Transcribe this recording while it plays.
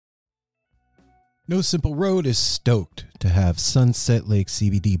No Simple Road is stoked to have Sunset Lake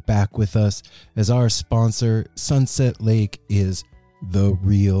CBD back with us as our sponsor. Sunset Lake is the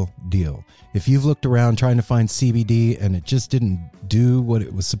real deal. If you've looked around trying to find CBD and it just didn't do what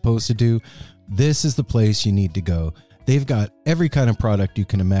it was supposed to do, this is the place you need to go. They've got every kind of product you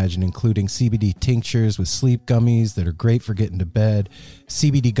can imagine, including CBD tinctures with sleep gummies that are great for getting to bed,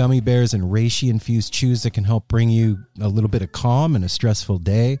 CBD gummy bears and reishi-infused chews that can help bring you a little bit of calm in a stressful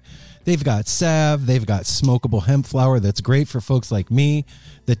day. They've got salve. They've got smokable hemp flower that's great for folks like me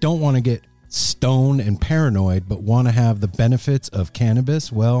that don't want to get stoned and paranoid but want to have the benefits of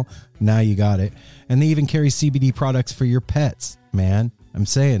cannabis. Well, now you got it. And they even carry CBD products for your pets, man. I'm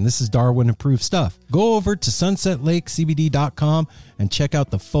saying this is Darwin approved stuff. Go over to sunsetlakecbd.com and check out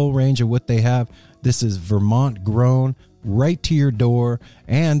the full range of what they have. This is Vermont grown, right to your door,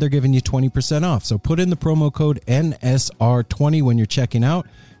 and they're giving you 20% off. So put in the promo code NSR20 when you're checking out.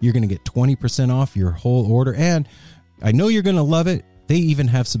 You're going to get 20% off your whole order. And I know you're going to love it. They even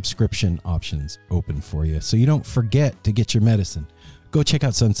have subscription options open for you, so you don't forget to get your medicine. Go check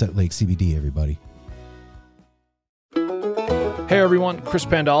out Sunset Lake CBD, everybody. Hey everyone, Chris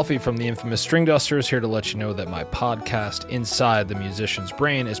Pandolfi from the infamous String Dusters here to let you know that my podcast, Inside the Musician's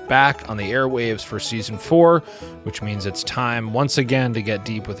Brain, is back on the airwaves for Season 4, which means it's time once again to get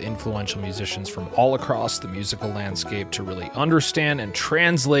deep with influential musicians from all across the musical landscape to really understand and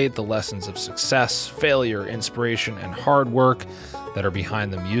translate the lessons of success, failure, inspiration, and hard work that are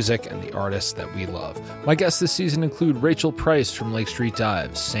behind the music and the artists that we love. My guests this season include Rachel Price from Lake Street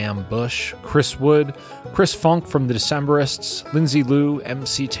Dives, Sam Bush, Chris Wood, Chris Funk from The Decemberists, Lindsay Liu,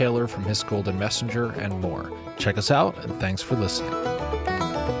 MC Taylor from His Golden Messenger, and more. Check us out, and thanks for listening.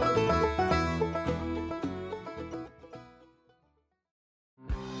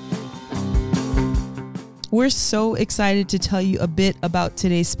 We're so excited to tell you a bit about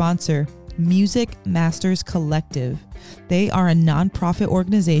today's sponsor, Music Masters Collective. They are a nonprofit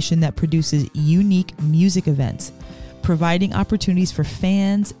organization that produces unique music events, providing opportunities for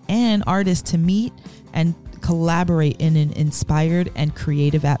fans and artists to meet and collaborate in an inspired and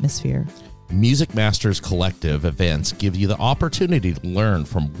creative atmosphere. Music Masters Collective events give you the opportunity to learn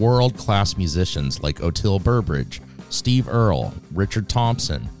from world-class musicians like Otil Burbridge, Steve Earle, Richard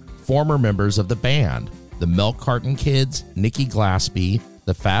Thompson, former members of the band, the Milk Carton Kids, Nikki Glaspie,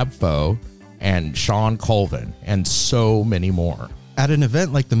 the Fab Four, and Sean Colvin, and so many more. At an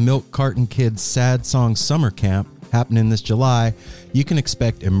event like the Milk Carton Kids Sad Song Summer Camp happening this July, you can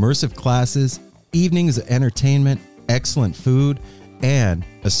expect immersive classes, evenings of entertainment, excellent food, and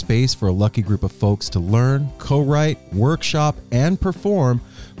a space for a lucky group of folks to learn, co-write, workshop, and perform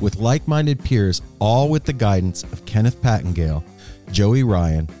with like-minded peers, all with the guidance of Kenneth Pattengale, Joey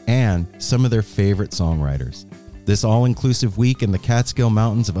Ryan, and some of their favorite songwriters. This all-inclusive week in the Catskill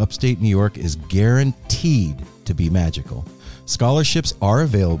Mountains of upstate New York is guaranteed to be magical. Scholarships are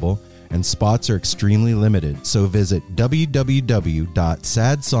available and spots are extremely limited, so visit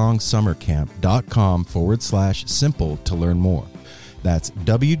www.sadsongsummercamp.com/simple to learn more. That's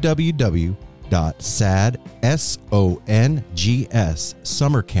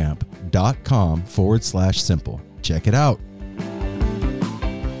www.sadsongsummercamp.com/simple. Check it out.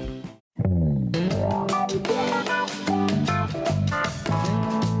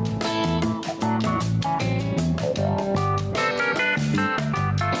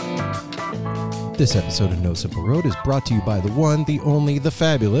 This episode of No Simple Road is brought to you by the one, the only, the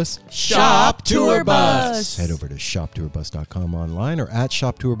fabulous Shop Tour Bus. Head over to shoptourbus.com online or at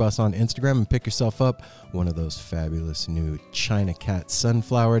Shop Tour Bus on Instagram and pick yourself up one of those fabulous new China Cat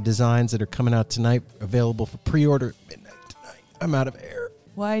sunflower designs that are coming out tonight, available for pre-order at midnight tonight. I'm out of air.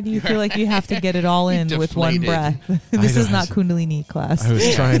 Why do you feel like you have to get it all in with one breath? This is not Kundalini class. I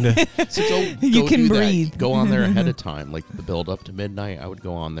was trying to. So You can do breathe. That. Go on there ahead of time, like the build up to midnight. I would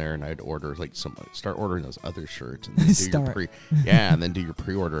go on there and I'd order start ordering those other shirts and then do and then do your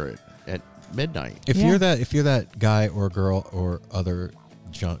pre-order at midnight. If you're that guy or girl or other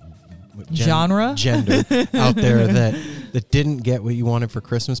gender out there that didn't get what you wanted for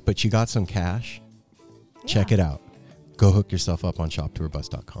Christmas, but you got some cash, check it out. Go hook yourself up on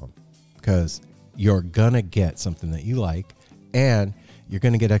shoptourbus.com because you're going to get something that you like and you're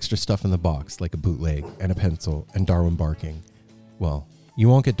going to get extra stuff in the box like a bootleg and a pencil and Darwin barking. Well, you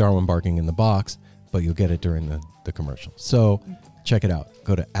won't get Darwin barking in the box, but you'll get it during the commercial. So check it out.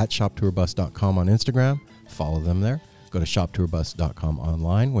 Go to @shoptourbus.com on Instagram. Follow them there. Go to shoptourbus.com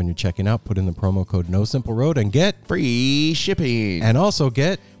online. When you're checking out, put in the promo code No Simple Road and get free shipping. And also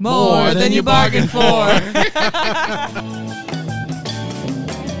get more than you bargained for.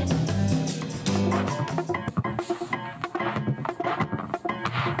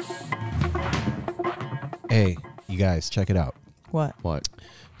 Hey, you guys, check it out. What?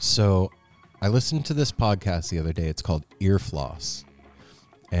 So I listened to this podcast the other day. It's called Ear Floss.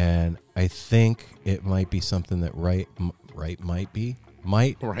 And I think it might be something that might be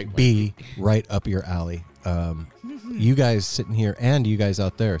right up your alley. You guys sitting here and you guys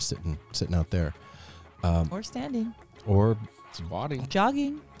out there sitting out there. Or standing. Or Squatting.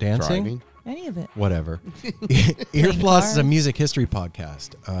 Jogging. dancing. Driving. Any of it. Whatever. Ear Floss is a cards. music history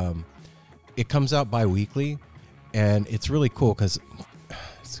podcast. It comes out bi-weekly, and it's really cool because,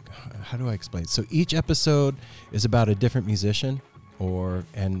 how do I explain? So each episode is about a different musician,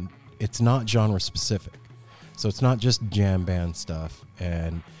 and it's not genre specific. So it's not just jam band stuff,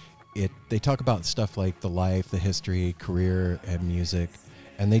 and they talk about stuff like the life, the history, career, and music,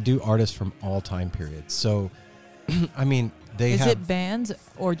 and they do artists from all time periods. So, I mean, Is it bands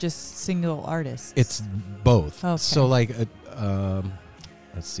or just single artists? It's both. Okay. So like,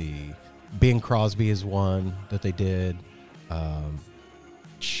 let's see, Bing Crosby is one that they did. I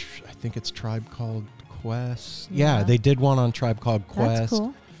think it's Tribe Called Quest. Yeah, they did one on Tribe Called Quest. That's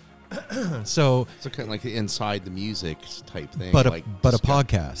cool. So kind of like the inside the music type thing. but a like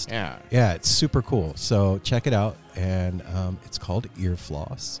podcast. Yeah. It's super cool. So check it out, and it's called Ear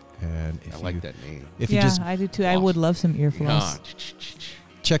Floss. And if I like that name. If you just I do too. I would love some ear floss.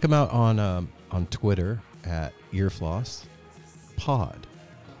 check them out on Twitter at Earfloss Pod,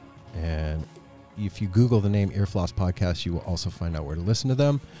 and if you Google the name Earfloss Podcast, you will also find out where to listen to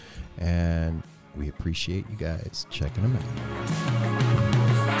them. And we appreciate you guys checking them out.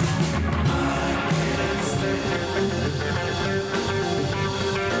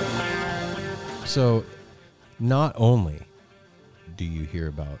 So, not only do you hear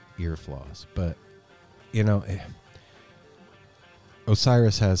about ear floss, but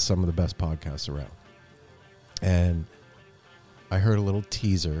Osiris has some of the best podcasts around. And I heard a little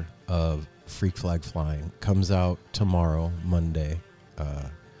teaser of Freak Flag Flying. Comes out tomorrow, Monday.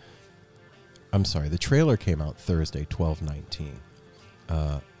 I'm sorry, the trailer came out Thursday, 12/19.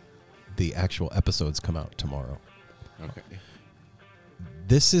 The actual episodes come out tomorrow. Okay.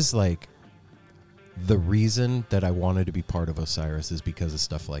 This is like the reason that I wanted to be part of Osiris is because of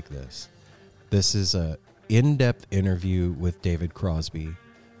stuff like this. This is a in-depth interview with David Crosby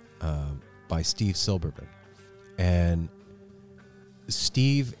by Steve Silberman. And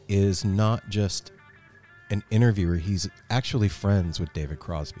Steve is not just an interviewer, he's actually friends with David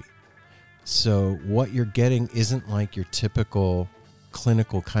Crosby. So what you're getting isn't like your typical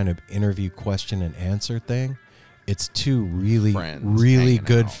clinical kind of interview question and answer thing. It's two really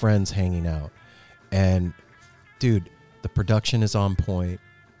good friends hanging out. And dude, the production is on point.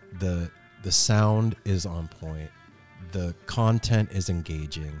 The sound is on point. The content is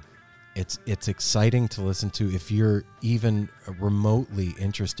engaging. It's exciting to listen to if you're even remotely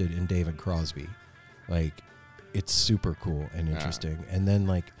interested in David Crosby. Like, it's super cool and interesting. Yeah. And then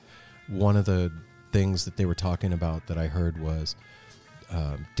like one of the things that they were talking about that I heard was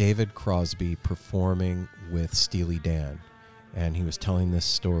David Crosby performing with Steely Dan. And he was telling this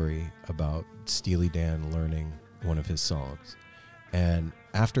story about Steely Dan learning one of his songs. And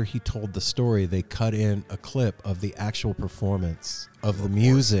after he told the story, they cut in a clip of the actual performance of the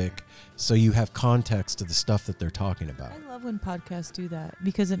music, so you have context to the stuff that they're talking about. I love when podcasts do that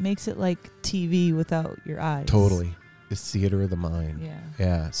because it makes it like TV without your eyes. Totally. It's theater of the mind.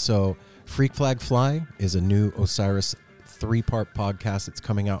 Yeah. So Freak Flag Flying is a new Osiris 3-part podcast that's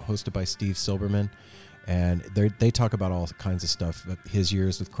coming out, hosted by Steve Silberman. And they talk about all kinds of stuff, his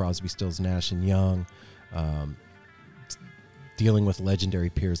years with Crosby, Stills, Nash and Young, dealing with legendary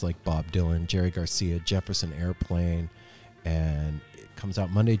peers like Bob Dylan, Jerry Garcia, Jefferson Airplane. And it comes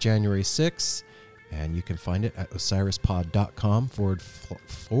out Monday, January 6th. And you can find it at osirispod.com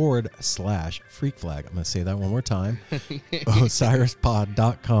 /freak flag. I'm going to say that one more time.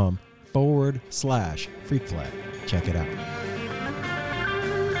 osirispod.com /freak flag. Check it out.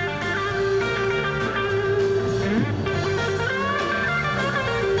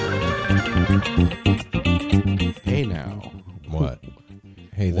 Hey now. What?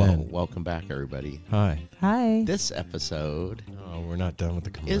 Hey then. Welcome back, everybody. Hi. This episode we're not done with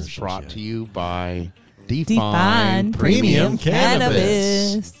the commercials is brought yet. to you by Define Premium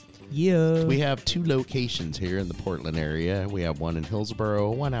Cannabis. Yeah. We have 2 locations here in the Portland area. We have one in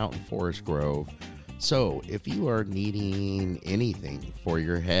Hillsboro, one out in Forest Grove. So if you are needing anything for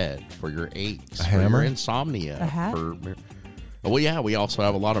your head, for your aches, for hammer? your insomnia, A hat? Well, yeah, we also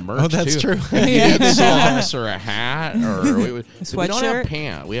have a lot of merch. Oh, that's too. true. If you need socks or a hat or we sweatshirt. don't have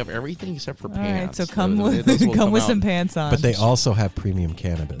pants. We have everything except for All right, pants. so come Those with will come out. some pants on. But they also have premium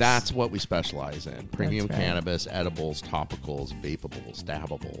cannabis. That's what we specialize in. Premium That's right. cannabis, edibles, topicals, vapables,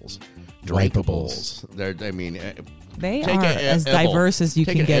 dabables, Wipables. drinkables. I mean, they take are as diverse as you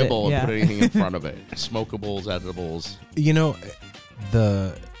take can an get edible it. and put anything in front of it. Smokables, edibles. You know,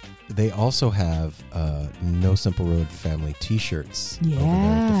 they also have No Simple Road family T-shirts over there at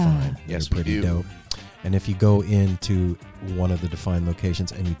Yeah. Define. Yes, They're we pretty do. dope. And if you go into one of the Define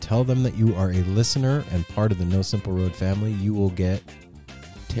locations and you tell them that you are a listener and part of the No Simple Road family, you will get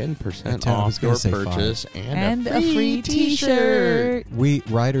 10% I was off gonna your say purchase And a free T-shirt. We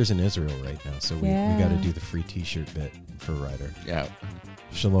Ryder's in Israel right now, so we Yeah. got to do the free T-shirt bit for Ryder. Yeah.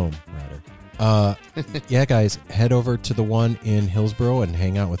 Shalom, Ryder. Yeah, guys, head over to the one in Hillsboro and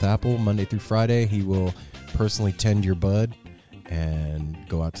hang out with Apple Monday through Friday. He will personally tend your bud, and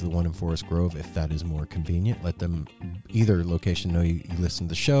go out to the one in Forest Grove if that is more convenient. Let them, either location, know you listen to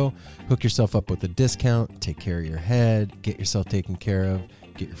the show. Hook yourself up with a discount. Take care of your head. Get yourself taken care of.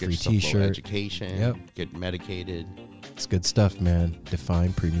 Get your free yourself a little T-shirt. education. Yep. Get medicated. It's good stuff, man.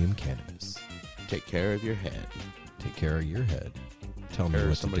 Define premium cannabis. Take care of your head. Take care of your head. Tell me Or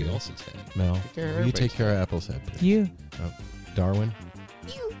what somebody to do. else's head. Mel, Take care of you everybody's take care of Apple's head, please. You. Oh, Darwin,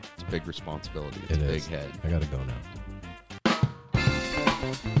 It's a big responsibility. It's it a is. big head. I gotta go now.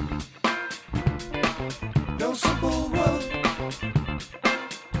 No simple road.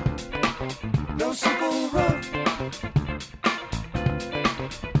 No simple road.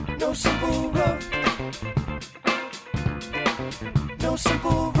 No simple road. No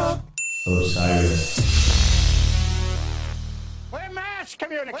simple road. Osiris. We're mass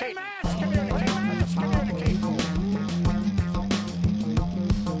communicating. We're mass communicating. Mass communicating.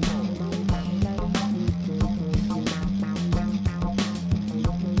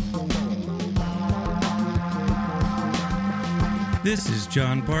 This is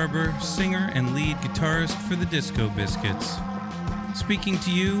John Barber, singer and lead guitarist for the Disco Biscuits, speaking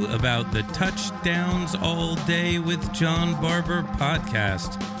to you about the Touchdowns All Day with John Barber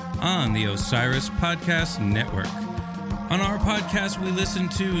podcast on the Osiris Podcast Network. On our podcast, we listen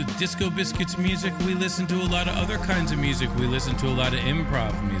to Disco Biscuits music, we listen to a lot of other kinds of music, we listen to a lot of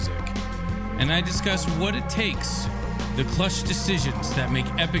improv music, and I discuss what it takes, the clutch decisions that make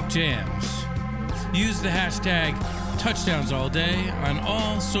epic jams. Use the hashtag Touchdowns All Day on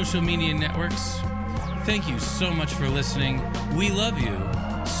all social media networks. Thank you so much for listening. We love you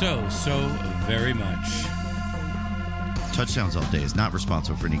so very much. Touchdowns All Day is not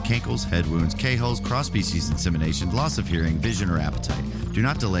responsible for any cankles, head wounds, K-holes, cross-species insemination, loss of hearing, vision, or appetite. Do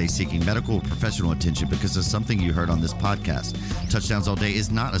not delay seeking medical or professional attention because of something you heard on this podcast. Touchdowns All Day is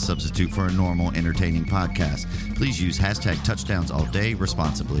not a substitute for a normal, entertaining podcast. Please use hashtag Touchdowns All Day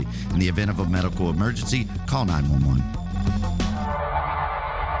responsibly. In the event of a medical emergency, call 911.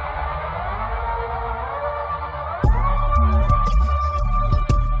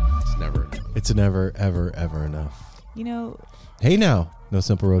 It's never enough. It's never, ever, ever enough. You know Hey now, No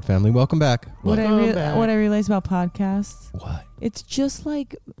Simple Road family. Welcome back. what Welcome. what I realized about podcasts? What? It's just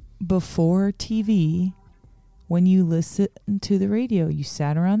like before TV. When you listen to the radio, you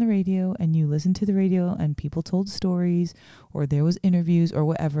sat around the radio and you listened to the radio and people told stories or there was interviews or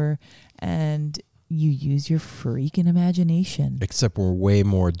whatever, and you use your freaking imagination. Except we're way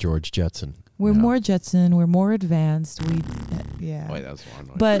more George Jetson. We're now. more Jetson. We're more advanced. Yeah. Wait, that was the wrong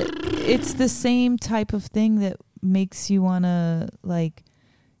noise. But it's the same type of thing that makes you want to like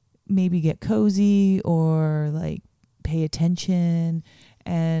maybe get cozy or like pay attention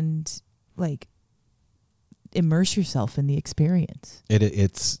and like immerse yourself in the experience.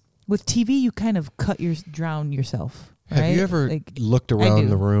 It's. With TV, you kind of drown yourself. Right? Have you ever Like, looked I around do.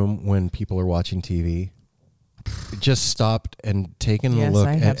 the room when people are watching TV? Just stopped and taken a Yes, look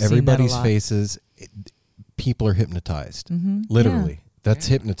I have at seen that a everybody's lot. faces. People are hypnotized. Mhm. Literally. That's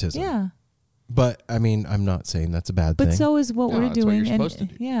hypnotism. Yeah. But I mean, I'm not saying that's a bad But thing. so is what No, we're that's what doing. you're And supposed to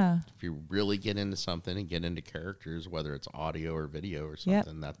do. yeah. If you really get into something and get into characters, whether it's audio or video or Yep.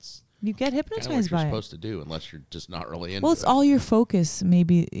 something, that's You get kind of what hypnotized you're by it. supposed to do, unless you're just not really into Well, it's it. all your focus,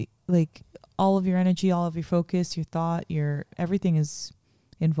 maybe like all of your energy, all of your focus, your thought, your everything is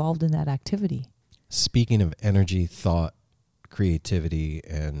involved in that activity. Speaking of energy, thought, creativity,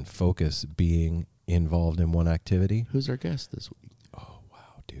 and focus being involved in one activity. Who's our guest this week? Oh,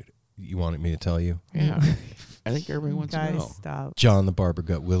 wow, dude. You wanted me to tell you? Yeah. I think everybody wants to Guys, know. stop. John the Barber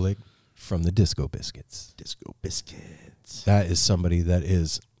Gutwillig from the Disco Biscuits. Disco Biscuits. That is somebody that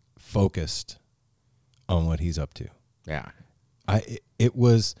is focused on what he's up to. Yeah. It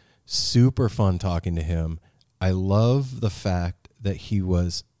was super fun talking to him. I love the fact that he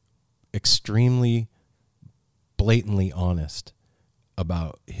was extremely blatantly honest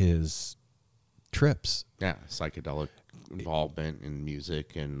about his trips. Yeah, psychedelic involvement in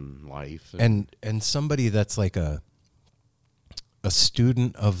music and life. And somebody that's like a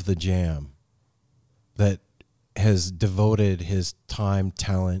student of the jam that has devoted his time,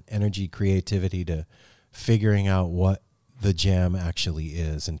 talent, energy, creativity to figuring out what the jam actually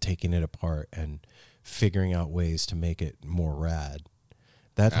is and taking it apart and figuring out ways to make it more rad.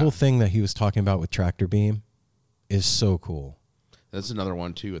 That whole thing that he was talking about with Tractor Beam is so cool. That's another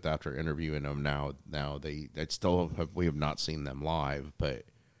one too. With after interviewing them now they we have not seen them live, but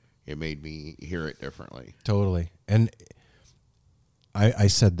it made me hear it differently. Totally. And I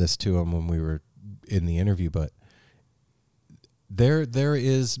said this to him when we were in the interview, but there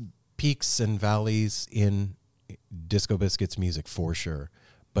is peaks and valleys in Disco Biscuits music for sure,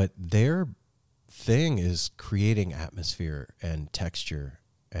 but their thing is creating atmosphere and texture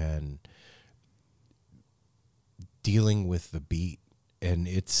and dealing with the beat, and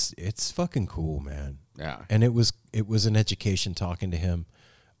it's fucking cool, man. Yeah. And it was an education talking to him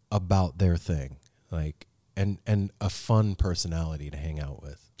about their thing, like and a fun personality to hang out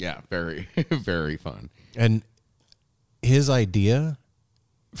with. Yeah, very very fun. And his idea,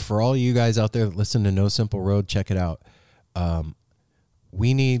 for all you guys out there that listen to No Simple Road, check it out.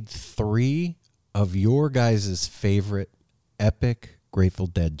 We need 3 of your guys' favorite epic Grateful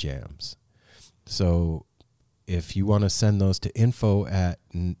Dead jams. So if you want to send those to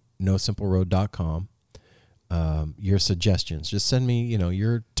info@nosimpleroad.com, your suggestions, just send me,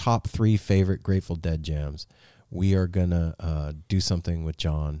 your top 3 favorite Grateful Dead jams. We are going to do something with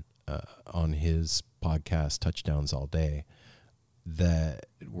John on his podcast, Touchdowns All Day, that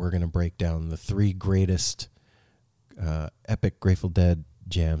we're going to break down the 3 greatest epic Grateful Dead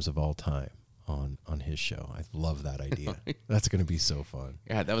jams of all time on his show. I love that idea. That's going to be so fun.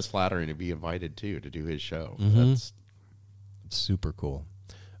 Yeah, that was flattering to be invited too to do his show. Mm-hmm. That's super cool.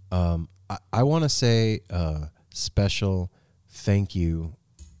 I want to say a special thank you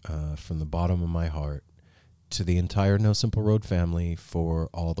from the bottom of my heart to the entire No Simple Road family for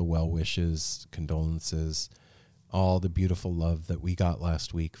all the well wishes, condolences, all the beautiful love that we got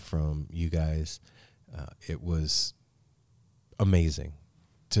last week from you guys. It was amazing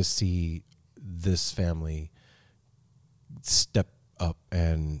to see this family step up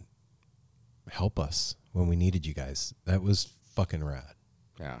and help us when we needed you guys. That was fucking rad.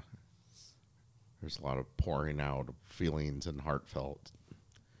 yeah. There's a lot of pouring out of feelings and heartfelt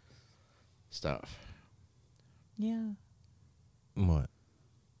stuff. Yeah. What?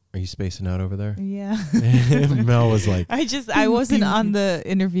 Are you spacing out over there? Yeah. Mel was like, I wasn't on the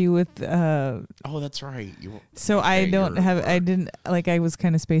interview with Oh, that's right. so I was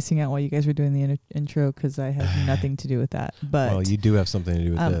kind of spacing out while you guys were doing the intro because I had nothing to do with that. But well, you do have something to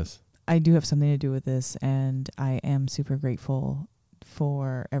do with this. I do have something to do with this, and I am super grateful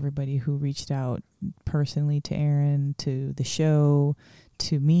for everybody who reached out personally to Aaron, to the show,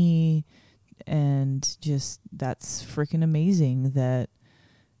 to me, and just that's freaking amazing that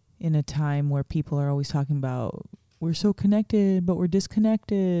in a time where people are always talking about we're so connected, but we're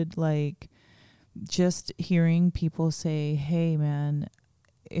disconnected, like just hearing people say, hey, man,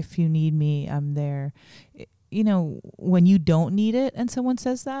 if you need me, I'm there. When you don't need it and someone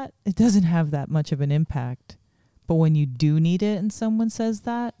says that, it doesn't have that much of an impact. But when you do need it and someone says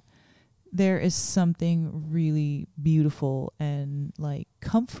that, there is something really beautiful and like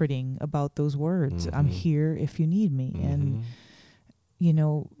comforting about those words. Mm-hmm. I'm here if you need me. Mm-hmm. And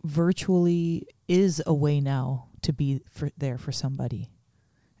virtually is a way now to be there for somebody.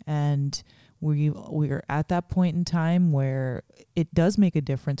 And we're at that point in time where it does make a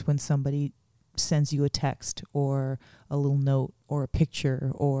difference when somebody sends you a text or a little note or a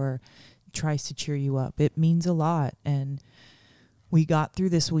picture or tries to cheer you up. It means a lot. And we got through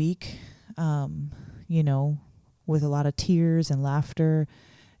this week, with a lot of tears and laughter,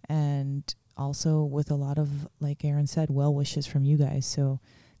 and also with a lot of, like Aaron said, well wishes from you guys. So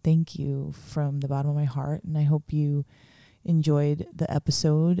thank you from the bottom of my heart. And I hope you enjoyed the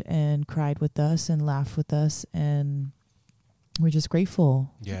episode and cried with us and laughed with us. And we're just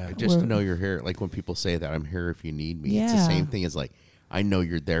grateful. Yeah. Just to know you're here. Like when people say that, I'm here if you need me. Yeah. It's the same thing as like, I know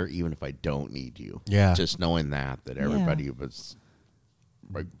you're there even if I don't need you. Yeah. Just knowing that everybody was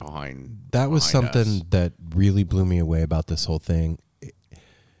right behind. That was something us. that really blew me away about this whole thing.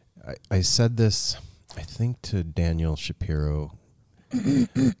 I said this, I think, to Daniel Shapiro.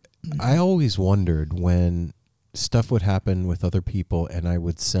 I always wondered when stuff would happen with other people and I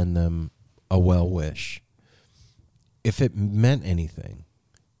would send them a well wish, if it meant anything,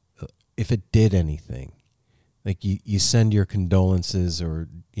 if it did anything. Like you send your condolences or,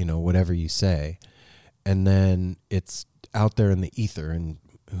 whatever you say, and then it's out there in the ether, and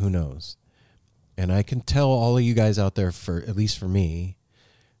who knows. And I can tell all of you guys out there, for at least for me,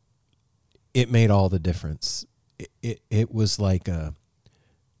 it made all the difference. It was like a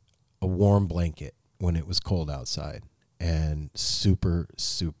warm blanket when it was cold outside, and super,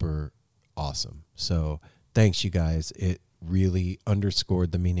 super awesome. So thanks, you guys. It really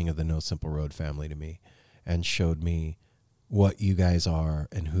underscored the meaning of the No Simple Road family to me, and showed me what you guys are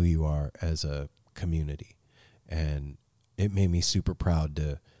and who you are as a community. And it made me super proud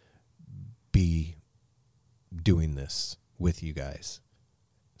to be doing this with you guys.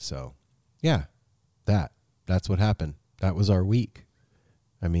 So, yeah, that's what happened. That was our week.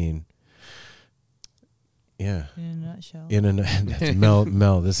 I mean, yeah. In a nutshell. That's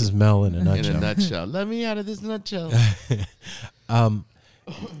Mel. This is Mel in a nutshell. In a nutshell. Let me out of this nutshell.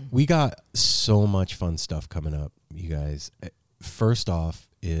 We got so much fun stuff coming up, you guys. First off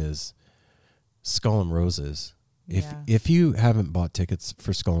is Skull and Roses. If you haven't bought tickets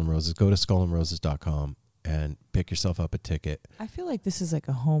for Skull and Roses, go to skullandroses.com and pick yourself up a ticket. I feel like this is like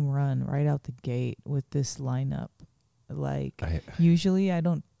a home run right out the gate with this lineup. Like, usually I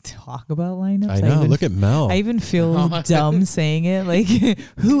don't talk about lineups. I know. Look at Mel. I even feel dumb saying it. Like,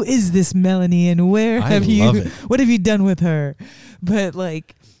 who is this Melanie, and where have what have you done with her? But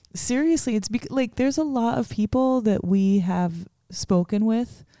like, seriously, it's like there's a lot of people that we have spoken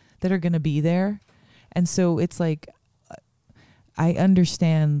with that are going to be there. And so it's like, I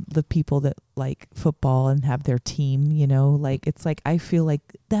understand the people that like football and have their team, like, it's like, I feel like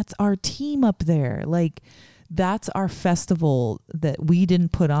that's our team up there. Like, that's our festival that we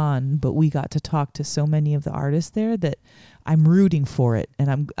didn't put on, but we got to talk to so many of the artists there that I'm rooting for it,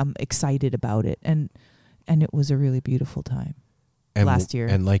 and I'm excited about it. And it was a really beautiful time last year.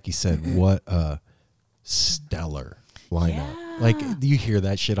 And like you said, what a stellar lineup. Yeah. Like, you hear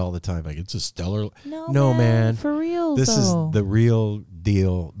that shit all the time. Like, it's a stellar. No, man. For real. This is the real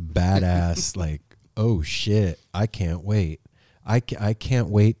deal. Badass. Like, oh shit. I can't wait. I can't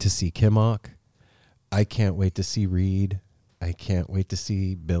wait to see Kimmock. I can't wait to see Reed. I can't wait to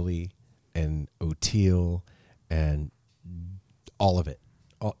see Billy and O'Teal and all of it.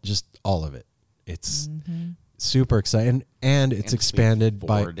 Just all of it. It's super exciting. And it's expanded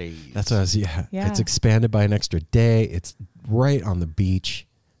by 4 days. That's what I was, yeah. It's expanded by an extra day. It's right on the beach.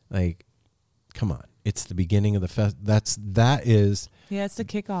 Like, come on. It's the beginning of the fest. That is. Yeah, it's the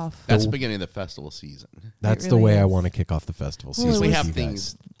kickoff. That's the beginning of the festival season. That's really the way is. I want to kick off the festival season. We with have you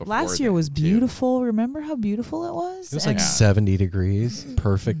things. guys. Last year was beautiful. Remember how beautiful it was? It was like 70 degrees,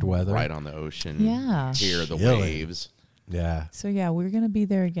 perfect weather. Right on the ocean. Yeah. Hear the Chilling. waves. Yeah. So yeah, we're gonna be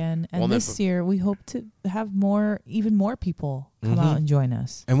there again, and this year we hope to have even more people come out and join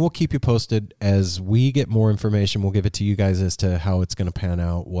us. And we'll keep you posted as we get more information. We'll give it to you guys as to how it's going to pan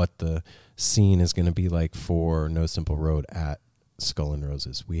out, what the scene is going to be like for No Simple Road at Skull and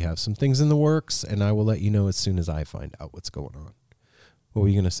Roses. We have some things in the works, and I will let you know as soon as I find out what's going on. What were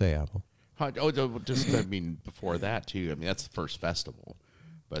you going to say, Apple? Before that too. That's the first festival.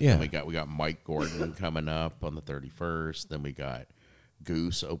 But yeah. then we got Mike Gordon coming up on the 31st. Then we got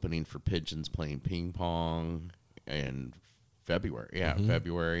Goose opening for Pigeons playing ping pong in February. Yeah,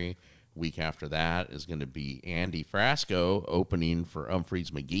 February. Week after that is going to be Andy Frasco opening for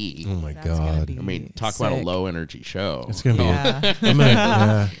Humphreys McGee. Oh my God! Talk about a low energy show. It's going to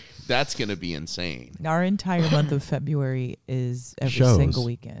be. That's going to be insane. Our entire month of February is every single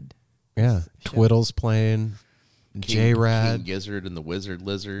weekend. Yeah, Twiddle's playing. J-Rad, King Gizzard and the Wizard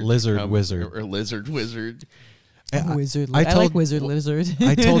Lizard. Lizard Wizard. Or Lizard Wizard. I like Wizard Lizard.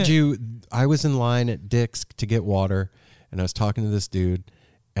 I told you I was in line at Dick's to get water, and I was talking to this dude,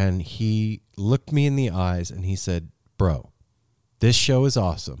 and he looked me in the eyes, and he said, bro, this show is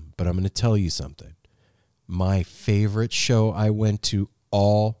awesome, but I'm going to tell you something. My favorite show I went to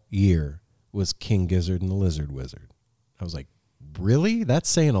all year was King Gizzard and the Lizard Wizard. I was like, really? That's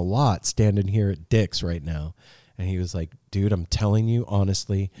saying a lot standing here at Dick's right now. And he was like, dude, I'm telling you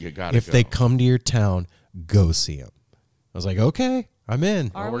honestly, if they come to your town, go see them. I was like, okay, I'm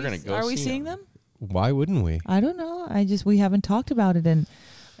in. Are we seeing them? Why wouldn't we? I don't know. We haven't talked about it, and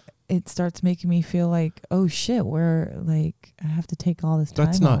it starts making me feel like, oh shit, we're like, I have to take all this time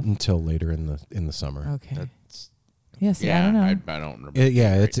That's not off. until later in the summer. Okay. I don't know. I don't remember.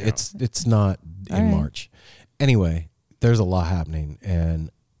 It's not in March. Anyway, there's a lot happening,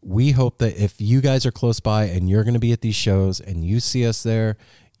 and we hope that if you guys are close by and you're going to be at these shows and you see us there,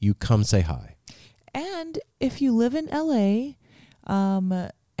 you come say hi. And if you live in LA,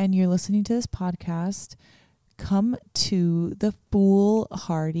 and you're listening to this podcast, come to the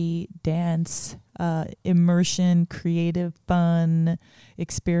foolhardy dance immersion, creative, fun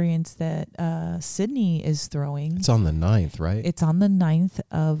experience that Sydney is throwing. It's on the 9th, right? It's on the 9th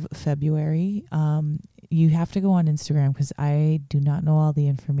of February. You have to go on Instagram because I do not know all the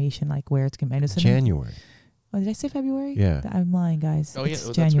information, like where it's going to be. January. Oh, did I say February? Yeah. I'm lying, guys. Oh, yeah. It's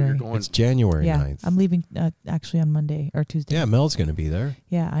That's where January. you're going. It's January 9th. I'm leaving actually on Monday or Tuesday. Yeah, Mel's going to be there.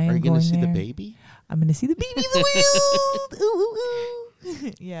 Yeah, I am Are you going to see there. the baby? I'm going to see the baby in the world. Ooh, ooh,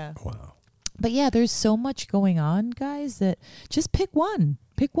 ooh. Yeah. Wow. But yeah, there's so much going on, guys, that just pick one.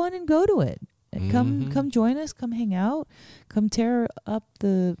 Pick one and go to it. Come join us. Come hang out. Come tear up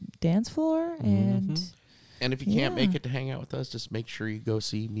the dance floor. And if you can't make it to hang out with us, just make sure you go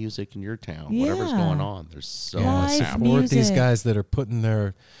see music in your town. Whatever's going on. There's so much happening. Support these guys that are putting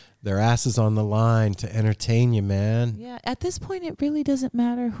their asses on the line to entertain you, man. Yeah, at this point, it really doesn't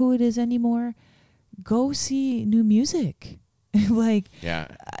matter who it is anymore. Go see new music.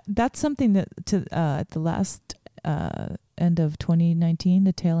 That's something that at the last end of 2019,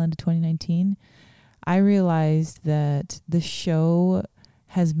 the tail end of 2019, I realized that the show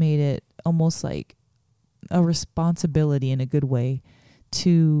has made it almost like a responsibility in a good way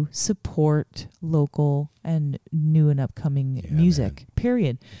to support local and new and upcoming music,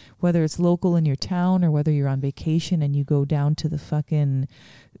 period. Whether it's local in your town or whether you're on vacation and you go down to the fucking,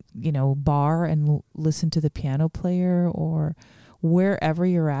 bar and listen to the piano player or wherever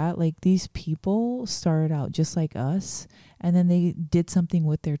you're at, like these people started out just like us and then they did something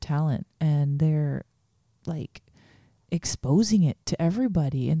with their talent and they're like exposing it to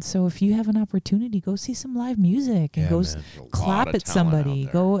everybody. And so if you have an opportunity, go see some live music and go clap at somebody.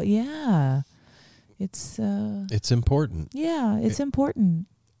 It's important. Yeah, it's important.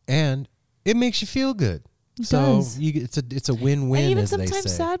 And it makes you feel good. It's a win-win. And even as they sometimes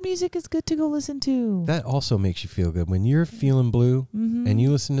say. sad music is good to go listen to. That also makes you feel good when you're feeling blue and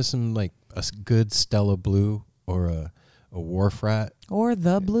you listen to some like a good Stella Blue or a Wharf Rat or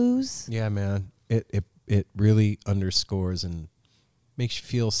the blues. Yeah, man. It really underscores and makes you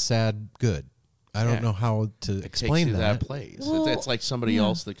feel sad good. I don't know how to explain takes you that. that place. Well, it's like somebody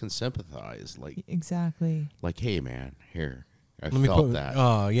else that can sympathize. Like exactly. Like, hey, man, here. I Let me felt that.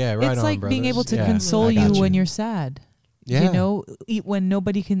 Oh, yeah, right on, It's like brothers. being able to Yeah, console I got you when you're sad. Yeah. When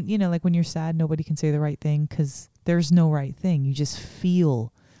nobody can, like when you're sad, nobody can say the right thing because there's no right thing. You just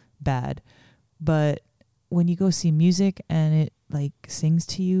feel bad. But when you go see music and it like sings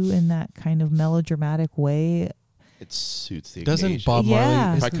to you in that kind of melodramatic way, it suits the Doesn't occasion. Bob Marley...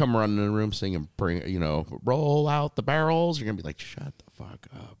 Yeah. If I come running in the room singing, roll out the barrels, you're going to be like, shut the fuck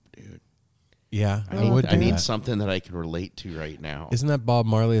up, dude. Yeah, I need something that I can relate to right now. Isn't that Bob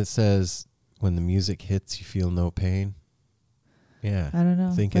Marley that says, when the music hits, you feel no pain? Yeah. I don't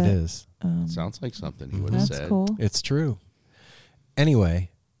know. I think it is. Sounds like something he would have That's said. cool. It's true.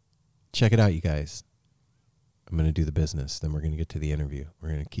 Anyway, check it out, you guys. I'm going to do the business. Then we're going to get to the interview. We're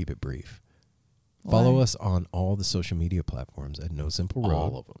going to keep it brief. Follow us on all the social media platforms at No Simple Road.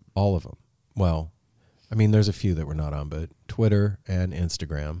 All of them. All of them. Well, I mean, there's a few that we're not on, but Twitter and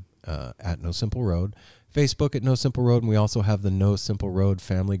Instagram at No Simple Road. Facebook at No Simple Road. And we also have the No Simple Road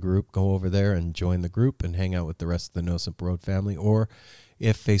family group. Go over there and join the group and hang out with the rest of the No Simple Road family. Or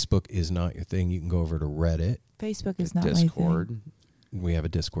if Facebook is not your thing, you can go over to Reddit. Facebook is not Discord. my thing. We have a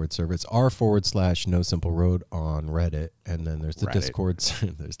Discord server. It's r/No Simple Road on Reddit. And then there's the Reddit. Discord.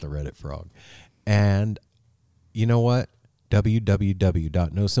 There's the Reddit frog. And you know what?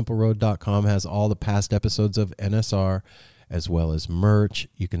 www.nosimpleroad.com has all the past episodes of NSR as well as merch.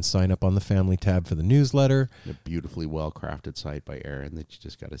 You can sign up on the family tab for the newsletter. A beautifully well-crafted site by Aaron that you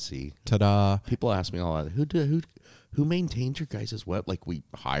just got to see. Ta-da. People ask me a lot, who maintains your guys' web? Like we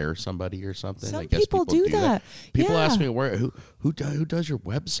hire somebody or something? Some I guess people do that. People Yeah. ask me who does your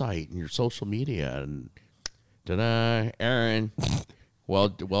website and your social media? And Aaron.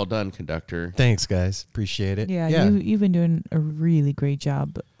 Well done, conductor. Thanks, guys. Appreciate it. Yeah, you've been doing a really great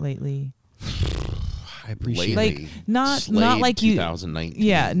job lately. I appreciate Lately, it. Like not Slade like you 2019.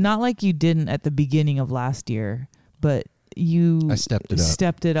 Yeah, not like you didn't at the beginning of last year, but I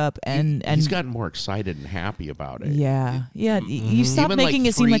stepped it up. and he's gotten more excited and happy about it. Yeah. You stopped Even making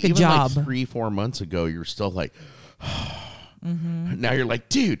it seem like a even job. Like 3-4 months ago, you're still like, now you're like,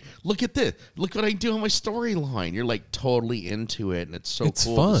 dude, look at this. Look what I do on my storyline. You're like totally into it, and it's cool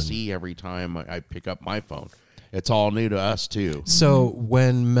fun. to see every time I pick up my phone. It's all new to us too. So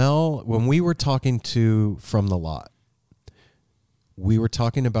when we were talking to From the Lot, we were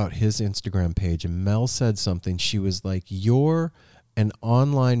talking about his Instagram page, and Mel said something. She was like, "You're an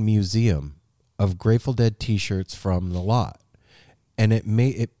online museum of Grateful Dead T-shirts from the Lot," and it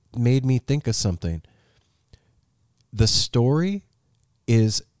made me think of something. the story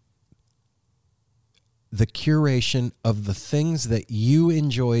is the curation of the things that you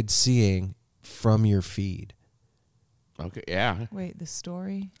enjoyed seeing from your feed. Okay, yeah. Wait, the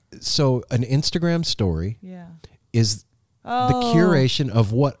story? So an Instagram story Yeah. is the curation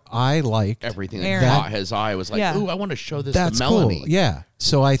of what I liked. Everything Aaron. that caught his eye was like, Yeah. ooh, I want to show this That's to Melanie. cool. Yeah.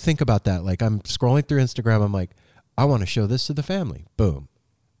 So I think about that. Like I'm scrolling through Instagram. I'm like, I want to show this to the family. Boom.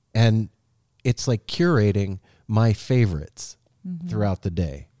 And it's like curating my favorites throughout the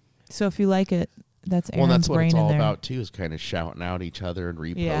day. So if you like it, that's Aaron's Well, that's what brain it's in all there. about, too, is kind of shouting out each other and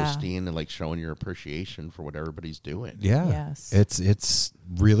reposting Yeah. and like showing your appreciation for what everybody's doing. Yeah. Yes. It's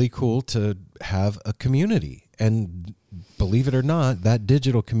really cool to have a community. And believe it or not, that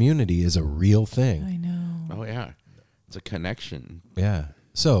digital community is a real thing. I know. Oh, yeah. It's a connection. Yeah.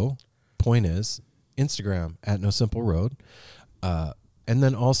 So, point is, Instagram at No Simple Road. And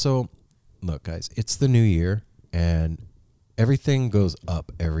then also, look, guys, it's the new year and everything goes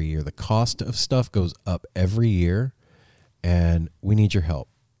up every year. The cost of stuff goes up every year and we need your help.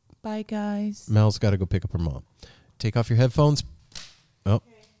 Bye, guys. Mel's got to go pick up her mom. Take off your headphones. Oh.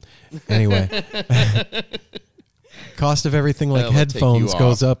 Anyway. Cost of everything like That'll take headphones you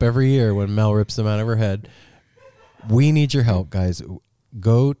goes off. up every year when Mel rips them out of her head. We need your help, guys.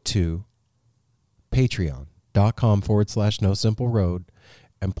 Go to patreon.com/No Simple Road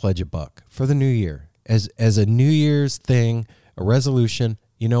and pledge $1 for the new year. As a New Year's thing, a resolution,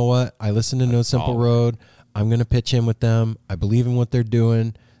 you know what? I listen to No Simple Road. I'm going to pitch in with them. I believe in what they're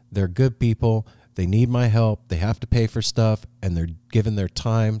doing. They're good people. They need my help. They have to pay for stuff, and they're giving their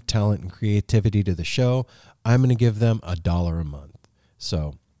time, talent, and creativity to the show. I'm going to give them $1 a month.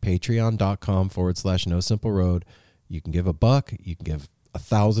 So patreon.com/No Simple Road. You can give $1. You can give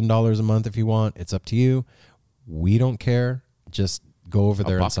 $1,000 a month if you want. It's up to you. We don't care. Just go over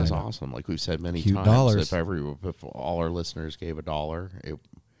there and $1 sign is up. awesome. Like we've said many Cute times, dollars. if all our listeners gave $1, it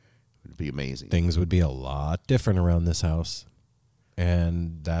would be amazing. Things would be a lot different around this house.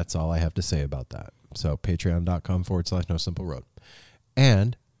 And that's all I have to say about that. So patreon.com/No Simple Road.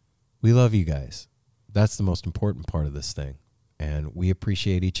 And we love you guys. That's the most important part of this thing. And we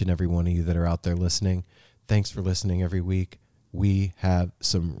appreciate each and every one of you that are out there listening. Thanks for listening every week. We have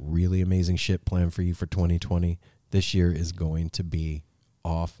some really amazing shit planned for you for 2020. This year is going to be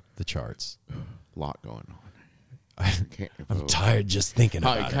off the charts. A lot going on. I'm tired just thinking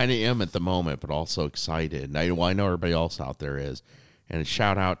about I it. kind of am at the moment, but also excited. And I know everybody else out there is. And a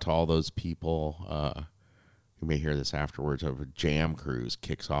shout out to all those people who may hear this afterwards. Of a Jam Cruise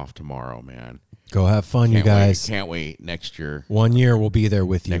kicks off tomorrow, man. Go have fun, you guys. Can't wait. Next year. 1 year we'll be there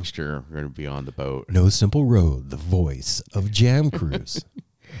with you. Next year, we're going to be on the boat. No Simple Road, the voice of Jam Cruise.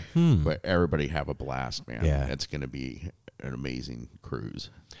 But everybody have a blast, man. Yeah. It's going to be an amazing cruise.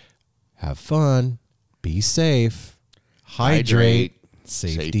 Have fun. Be safe. Hydrate.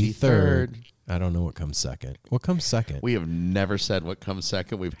 Safety third. I don't know what comes second. What comes second? We have never said what comes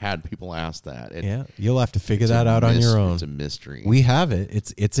second. We've had people ask that. Yeah, you'll have to figure that out on your own. It's a mystery. We have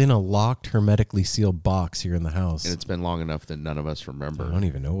it. It's in a locked, hermetically sealed box here in the house. And it's been long enough that none of us remember. I don't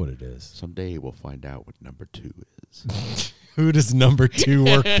even know what it is. Someday we'll find out what number 2 is. Who does number 2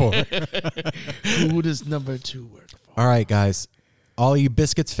 work for? Who does number 2 work for? All right, guys. All you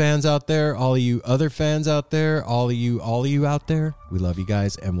Biscuits fans out there, all of you other fans out there, all of you out there, we love you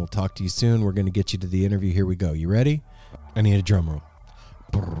guys, and we'll talk to you soon. We're going to get you to the interview. Here we go. You ready? I need a drum roll.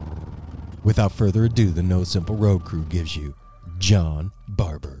 Without further ado, the No Simple Road crew gives you John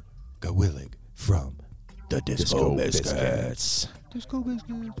Barber, Gutwillig from the Disco Biscuits. Disco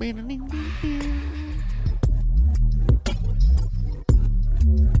Biscuits.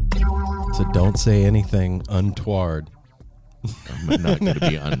 So don't say anything untoward. I'm not going to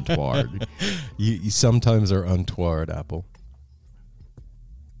be untoward. You sometimes are untoward, Apple.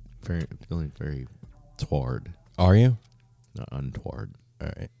 Feeling very toward. Are you? Not untoward.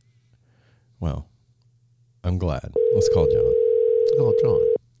 All right. Well, I'm glad. Let's call John. Oh, John.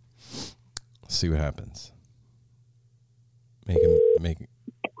 Let's see what happens. Make him.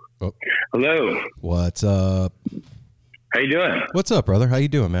 Oh, Hello. what's up? How you doing? What's up, brother? How you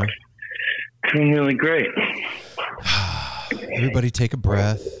doing, man? Doing really great. Everybody, take a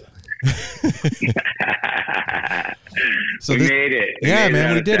breath. We made it. Yeah, made man,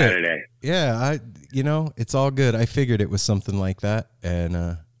 on we a did Saturday. it. Yeah, it's all good. I figured it was something like that,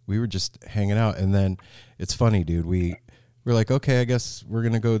 and we were just hanging out. And then it's funny, dude. We were like, okay, I guess we're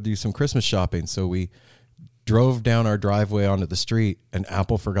gonna go do some Christmas shopping. So we drove down our driveway onto the street, and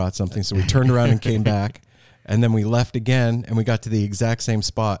Apple forgot something, so we turned around and came back. And then we left again, and we got to the exact same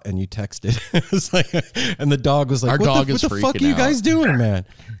spot, and you texted. It was like, and the dog was like, Our dog is what the fuck freaking are you out. guys doing, man?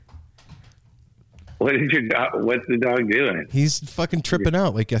 What's the dog doing? He's fucking tripping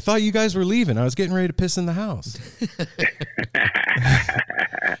out. Like, I thought you guys were leaving. I was getting ready to piss in the house.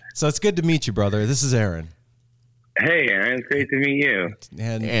 So it's good to meet you, brother. This is Aaron. Hey, Aaron. It's great to meet you.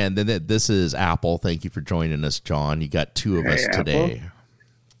 And then this is Apple. Thank you for joining us, John. You got two of us today. Apple.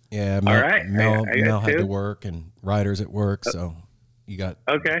 Yeah, All right. Mel I got had two. to work and Ryder's at work, so you got...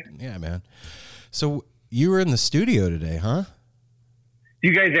 Okay. Yeah, man. So you were in the studio today, huh? Do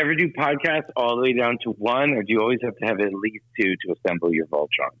you guys ever do podcasts all the way down to one, or do you always have to have at least two to assemble your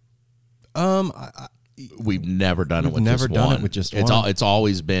Voltron? We've never done it with never just done one. it with just it's one. It's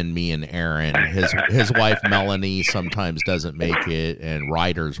always been me and Aaron. His wife Melanie sometimes doesn't make it, and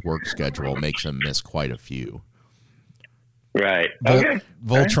Ryder's work schedule makes him miss quite a few. Right. Okay.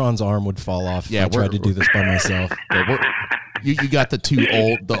 Voltron's arm would fall off if Yeah, I tried to do this by myself. You got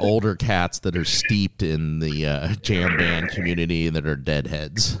the older cats that are steeped in the jam band community that are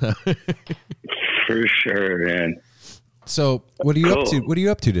deadheads. For sure, man. So what are you up to? Cool. What are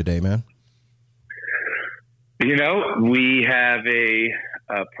you up to today, man? You know, we have a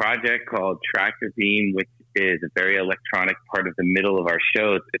project called Tractor Beam, which is a very electronic part of the middle of our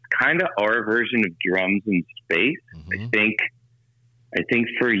show. It's kind of our version of Drums in Space. Mm-hmm. I think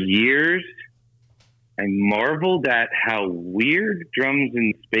for years I marveled at how weird Drums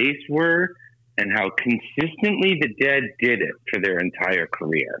in Space were and how consistently the Dead did it for their entire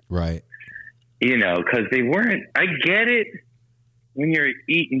career. Right. You know, because they weren't. I get it when you're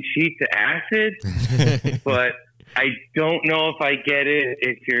eating sheets of acid, but I don't know if I get it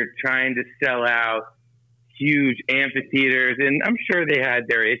if you're trying to sell out huge amphitheaters. And I'm sure they had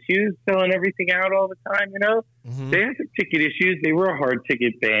their issues selling everything out all the time, you know? Mm-hmm. They had some ticket issues. They were a hard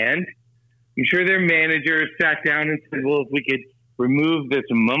ticket band. I'm sure their manager sat down and said, well, if we could remove this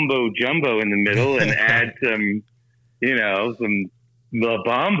mumbo jumbo in the middle and add some, you know, some La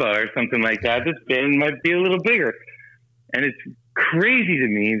Bamba or something like that, this band might be a little bigger. And it's crazy to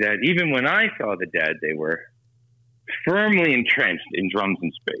me that even when I saw the Dead, they were firmly entrenched in Drums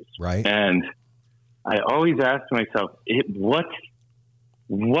in Space. Right. And I always ask myself, what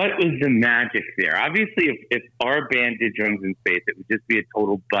was the magic there? Obviously, if our band did Drums in Space, it would just be a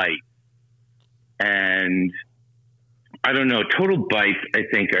total bite. And I don't know, total bites, I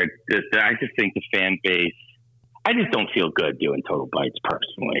think, I just think the fan base, I just don't feel good doing total bites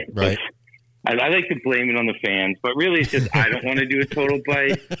personally. Right. I like to blame it on the fans, but really it's just I don't want to do a total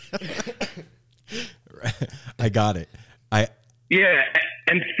bite. I got it. Yeah,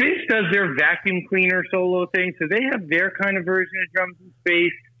 and Fish does their vacuum cleaner solo thing, so they have their kind of version of Drums in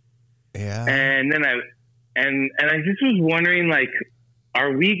Space. Yeah. And then I just was wondering, like,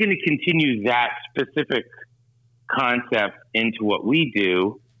 are we going to continue that specific concept into what we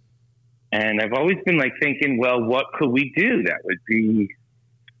do? And I've always been like thinking, well, what could we do that would be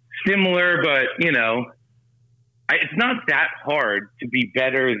similar, but you know, it's not that hard to be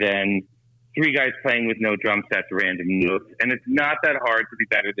better than three guys playing with no drum sets, random notes, and it's not that hard to be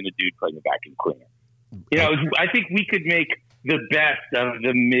better than a dude playing a vacuum cleaner. You know, I think we could make the best of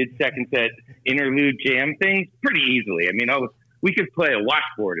the mid-second set interlude jam things pretty easily. I mean, we could play a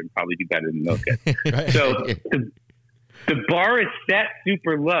washboard and probably do better than those guys. Right. So the bar is set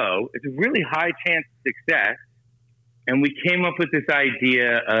super low. It's a really high chance of success. And we came up with this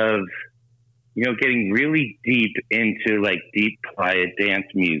idea of, you know, getting really deep into like deep play dance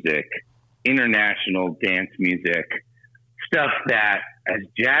music, international dance music, stuff that as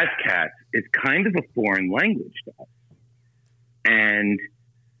jazz cats is kind of a foreign language to us. And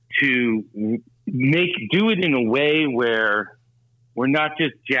to do it in a way where we're not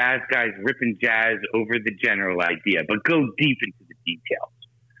just jazz guys ripping jazz over the general idea, but go deep into the details.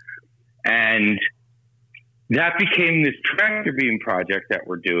 And that became this Tractor Beam project that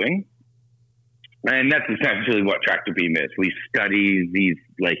we're doing. And that's essentially what Tractor Beam is. We study these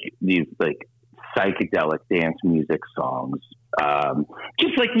psychedelic dance music songs.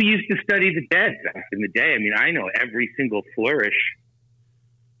 Just like we used to study the Dead back in the day. I mean, I know every single flourish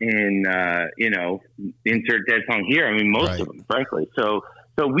in, insert Dead song here. I mean, most of them, frankly. So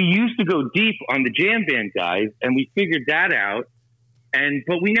we used to go deep on the jam band guys, and we figured that out.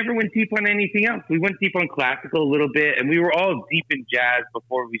 But we never went deep on anything else. We went deep on classical a little bit, and we were all deep in jazz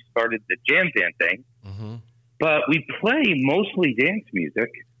before we started the jam band thing. Mm-hmm. But we play mostly dance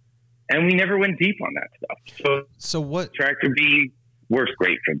music, and we never went deep on that stuff. So what Tractor Beam works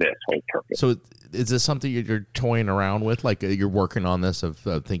great for this whole purpose. So is this something you're toying around with? Like you're working on this of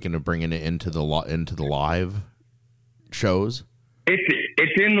thinking of bringing it into the live shows?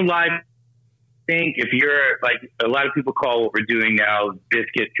 It's in the live. I think if you're like a lot of people call what we're doing now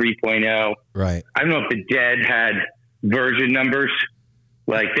Biscuit 3.0. Right. I don't know if the Dead had version numbers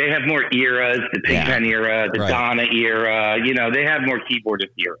Like they have more eras, the Pigpen era, the Donna era. You know, they have more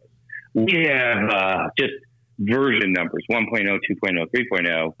keyboardist eras. We have just version numbers: 1.0, 2.0,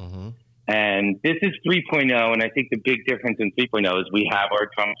 3.0. Mm-hmm. And this is 3.0, and I think the big difference in 3.0 is we have our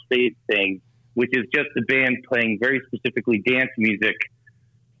drum stage thing, which is just the band playing very specifically dance music,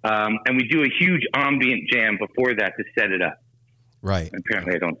 and we do a huge ambient jam before that to set it up. Right.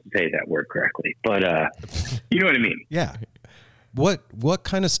 Apparently I don't say that word correctly, but you know what I mean? Yeah. What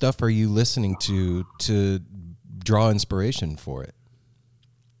kind of stuff are you listening to draw inspiration for it?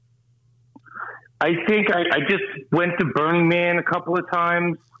 I think I just went to Burning Man a couple of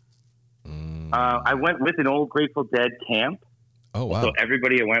times. I went with an old Grateful Dead camp. Oh, wow. So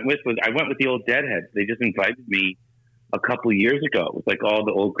everybody I went with the old Deadheads. They just invited me a couple of years ago. It was like all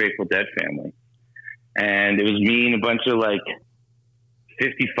the old Grateful Dead family. And it was me and a bunch of like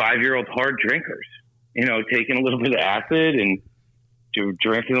 55-year-old hard drinkers, you know, taking a little bit of acid and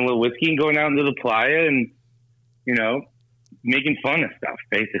drinking a little whiskey and going out into the playa and, you know, making fun of stuff,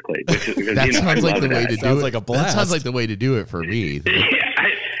 basically. That sounds like the way to do it. Sounds like a blast. That sounds like the way to do it for me. Yeah,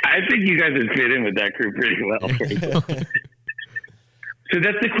 I think you guys would fit in with that crew pretty well. So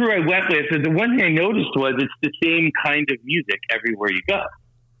that's the crew I went with. So the one thing I noticed was it's the same kind of music everywhere you go.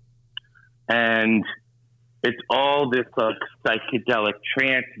 And it's all this psychedelic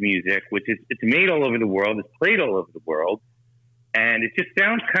trance music, which is it's made all over the world. It's played all over the world. And it just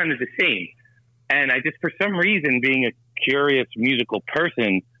sounds kind of the same. And I just, for some reason, being a curious musical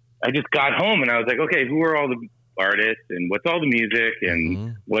person, I just got home and I was like, okay, who are all the artists and what's all the music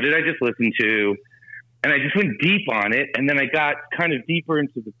and what did I just listen to? And I just went deep on it. And then I got kind of deeper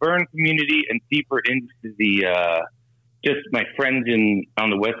into the Burn community and deeper into the, just my friends on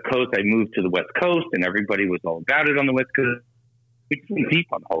the West Coast. I moved to the West Coast and everybody was all about it on the West Coast. We just went deep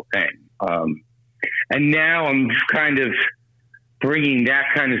on the whole thing. And now I'm kind of bringing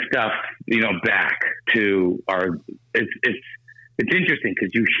that kind of stuff, you know, back to it's interesting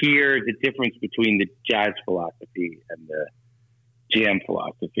because you hear the difference between the jazz philosophy and the jam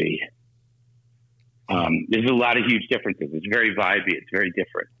philosophy. There's a lot of huge differences. It's very vibey. It's very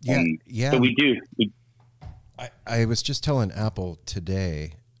different. Yeah. So I was just telling Apple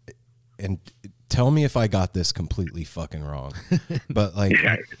today, and tell me if I got this completely fucking wrong, but like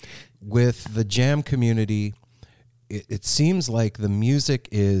with the jam community, it seems like the music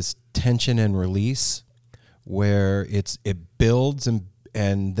is tension and release, where it builds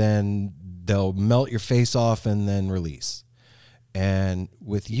and then they'll melt your face off and then release. And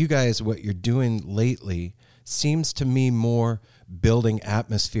with you guys, what you're doing lately seems to me more building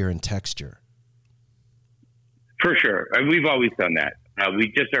atmosphere and texture. For sure. We've always done that.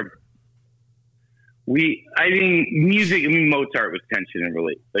 Mozart was tension and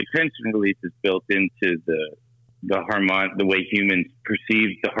release. Like tension and release is built into the way humans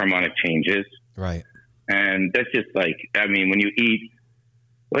perceive the harmonic changes. Right. And that's just like, I mean, when you eat,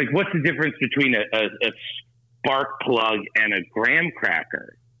 like what's the difference between a spark plug and a graham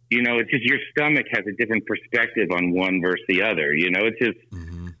cracker? You know, it's just your stomach has a different perspective on one versus the other. You know, it's just,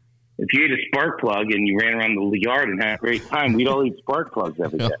 if you ate a spark plug and you ran around the yard and had a great time, we'd all eat spark plugs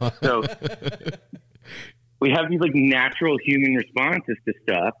every day. So we have these like natural human responses to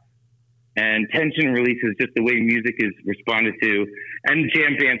stuff, and tension and release is just the way music is responded to. And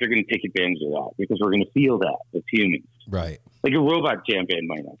jam bands are going to take advantage of that because we're going to feel that as humans. Right. Like a robot jam band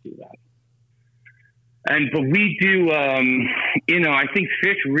might not do that. But we do, you know, I think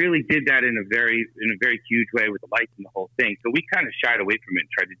Fish really did that in a very huge way with the lights and the whole thing. So we kind of shied away from it and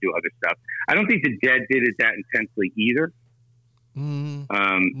tried to do other stuff. I don't think the Dead did it that intensely either.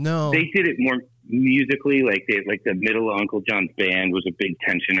 No, they did it more musically. Like the middle of Uncle John's band was a big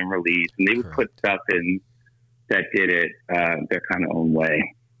tension and release, and they would put stuff in that did it their kind of own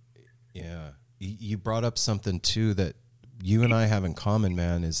way. Yeah, you brought up something too that you and I have in common,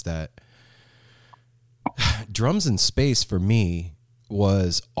 man, is that drums in space for me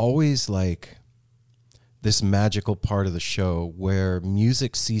was always like this magical part of the show where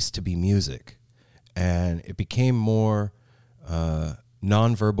music ceased to be music and it became more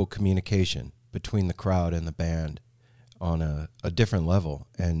nonverbal communication between the crowd and the band on a different level.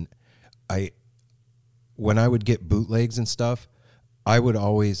 And when I would get bootlegs and stuff, I would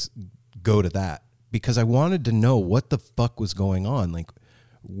always go to that because I wanted to know what the fuck was going on. Like,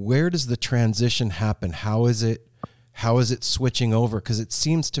 where does the transition happen? How is it switching over? Because it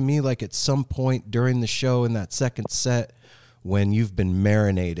seems to me like at some point during the show in that second set, when you've been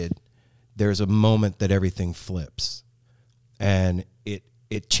marinated, there's a moment that everything flips and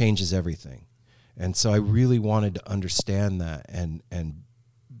it changes everything. And so I really wanted to understand that and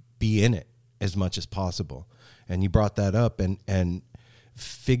be in it as much as possible. And you brought that up, and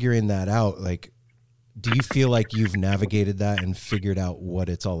figuring that out, like, do you feel like you've navigated that and figured out what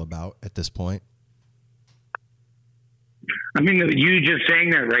it's all about at this point? I mean, you just saying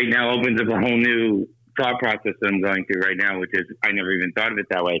that right now opens up a whole new thought process that I'm going through right now, which is I never even thought of it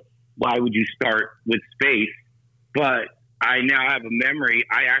that way. Why would you start with space? But I now have a memory.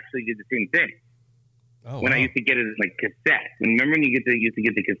 I actually did the same thing. When I used to get it as like cassette. Remember when you used to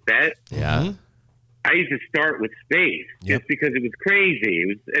get the cassette? Yeah. I used to start with space just because it was crazy. It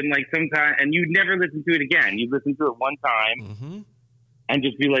was, and like sometimes, and you'd never listen to it again. You'd listen to it one time and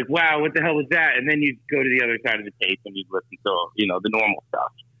just be like, wow, what the hell was that? And then you'd go to the other side of the tape and you'd listen to, you know, the normal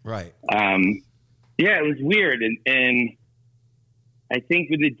stuff. Right. Yeah, it was weird. And I think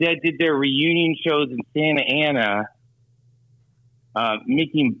when the Dead did their reunion shows in Santa Ana,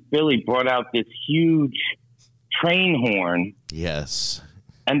 Mickey and Billy brought out this huge train horn. Yes.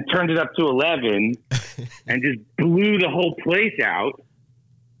 And turned it up to 11 and just blew the whole place out.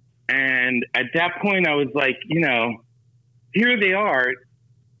 And at that point, I was like, you know, here they are.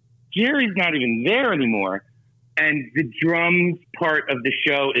 Jerry's not even there anymore. And the drums part of the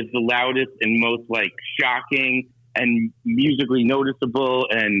show is the loudest and most like shocking and musically noticeable.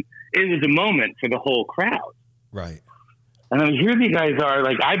 And it was a moment for the whole crowd. Right. And I'm here these guys are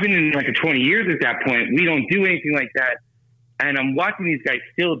like, I've been in like 20 years at that point. We don't do anything like that. And I'm watching these guys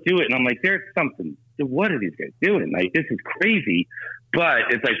still do it. And I'm like, there's something. What are these guys doing? Like, this is crazy. But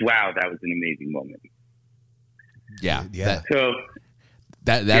it's like, wow, that was an amazing moment. Yeah.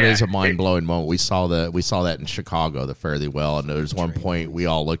 That is a mind blowing moment. We saw that in Chicago, the Fairly Well, and there was one point we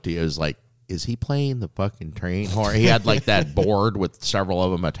all looked at it was like, is he playing the fucking train horn? He had like that board with several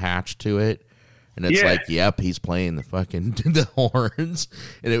of them attached to it. And it's like, yep, he's playing the fucking the horns.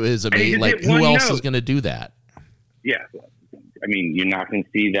 And it was amazing. Like, who else is going to do that? Yeah. I mean, you're not going to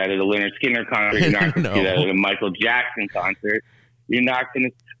see that at a Leonard Skinner concert. You're not going to see that at a Michael Jackson concert. You're not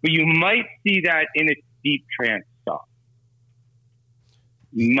going to, but you might see that in a deep trance song.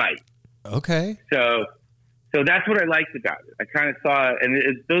 You might. Okay. So that's what I liked about it. I kind of saw, and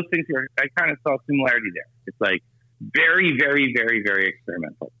those things were, I kind of saw similarity there. It's like very, very, very, very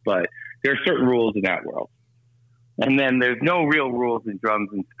experimental, but there are certain rules in that world. And then there's no real rules in drums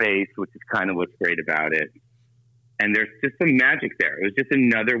and space, which is kind of what's great about it. And there's just some magic there. It was just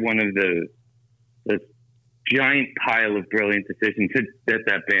another one of the giant pile of brilliant decisions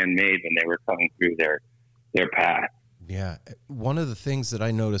that band made when they were coming through their path. Yeah. One of the things that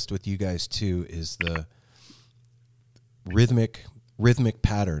I noticed with you guys too is the rhythmic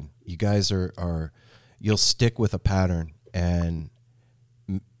pattern. You guys you'll stick with a pattern and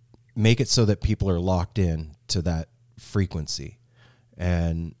make it so that people are locked in to that frequency.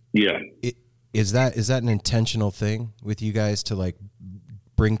 And Is that an intentional thing with you guys to like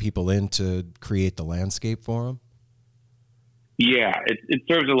bring people in to create the landscape for them? Yeah, it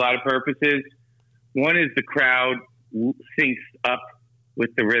serves a lot of purposes. One is the crowd syncs up with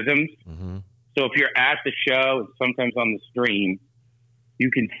the rhythms. Mm-hmm. So if you're at the show, sometimes on the stream,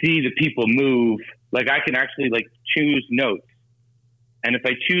 you can see the people move. Like I can actually like choose notes. And if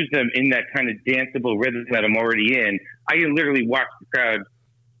I choose them in that kind of danceable rhythm that I'm already in, I can literally watch the crowd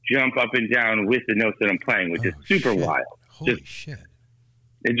jump up and down with the notes that I'm playing, which is super wild. Holy shit.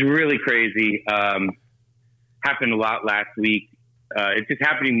 It's really crazy. Happened a lot last week. It's just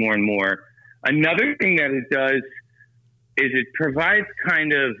happening more and more. Another thing that it does is it provides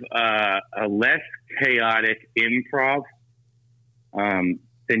kind of a less chaotic improv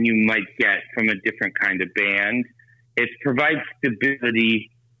than you might get from a different kind of band. It provides stability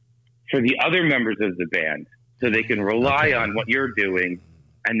for the other members of the band so they can rely on what you're doing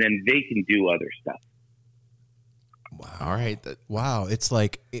and then they can do other stuff. Wow. All right. Wow. It's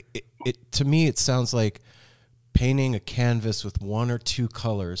like, it to me, it sounds like painting a canvas with one or two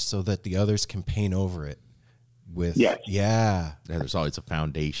colors so that the others can paint over it with, yeah. There's always a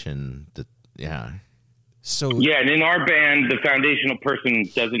foundation So, and in our band, the foundational person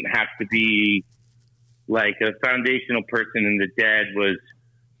doesn't have to be like a foundational person in the Dead was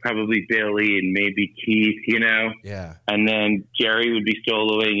probably Billy and maybe Keith, you know? Yeah. And then Jerry would be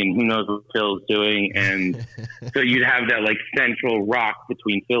soloing and who knows what Phil's doing. And so you'd have that like central rock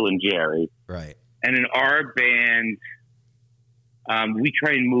between Phil and Jerry. Right. And in our band, we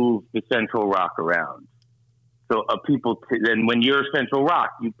try and move the central rock around. So then when you're central rock,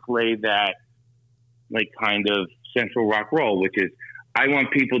 you play that like kind of central rock role, which is I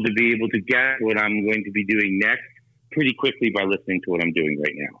want people to be able to guess what I'm going to be doing next pretty quickly by listening to what I'm doing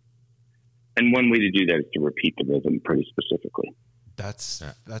right now. And one way to do that is to repeat the rhythm pretty specifically. That's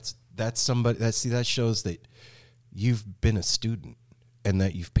somebody that shows that you've been a student and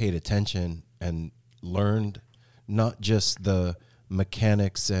that you've paid attention and learned not just the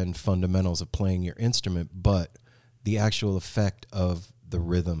mechanics and fundamentals of playing your instrument, but the actual effect of the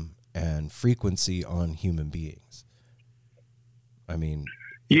rhythm and frequency on human beings. I mean,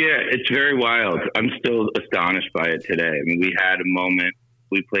 yeah, it's very wild. I'm still astonished by it today. I mean, we had a moment,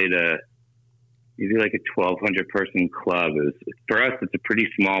 we played maybe like a 1,200 person club. For us, it's a pretty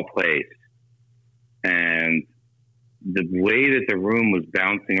small place. And the way that the room was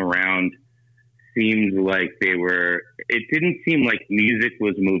bouncing around seemed like it didn't seem like music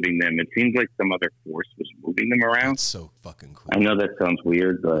was moving them. It seemed like some other force was moving them around. That's so fucking cool. I know that sounds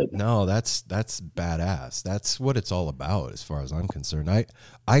weird, but no, that's badass. That's what it's all about as far as I'm concerned.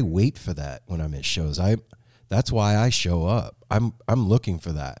 I wait for that when I'm at shows. That's why I show up. I'm looking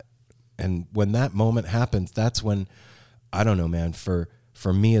for that. And when that moment happens, that's when, I don't know, man, for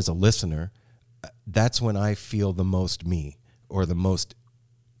me as a listener, that's when I feel the most me, or the most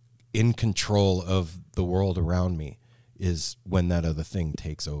in control of the world around me, is when that other thing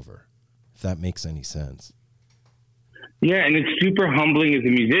takes over. If that makes any sense. Yeah, and it's super humbling as a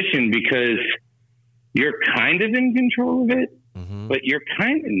musician because you're kind of in control of it, but you're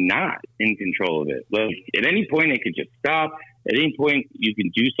kind of not in control of it. Like, at any point it could just stop. At any point you can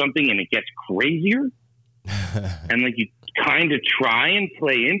do something and it gets crazier. And like, you kind of try and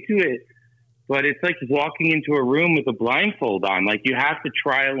play into it, but it's like walking into a room with a blindfold on. Like, you have to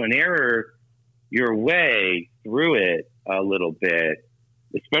trial and error your way through it a little bit,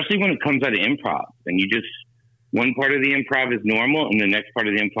 especially when it comes out of improv. And you just, one part of the improv is normal and the next part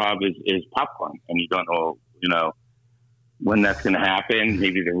of the improv is popcorn. And you don't know, when that's going to happen.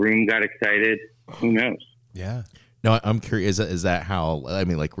 Maybe the room got excited. Who knows? Yeah. No, I'm curious. Is that how? I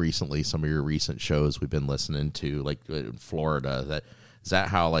mean, like recently, some of your recent shows we've been listening to, like in Florida. Is that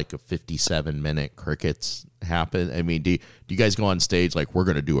how like a 57-minute crickets happen? I mean, do you guys go on stage like, we're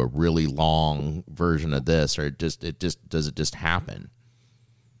going to do a really long version of this, or does it just happen?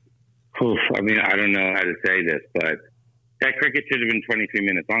 Oof, I mean, I don't know how to say this, but that cricket should have been 23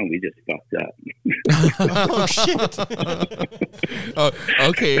 minutes long. We just fucked up. Oh, shit. Oh,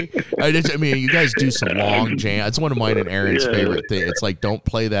 okay. I mean, you guys do some long jam. It's one of mine and Aaron's favorite thing. It's like, don't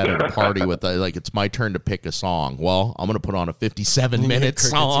play that at a party with like, it's my turn to pick a song. Well, I'm going to put on a 57-minute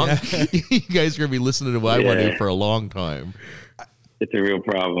song. Yeah. You guys are going to be listening to what I want to do for a long time. It's a real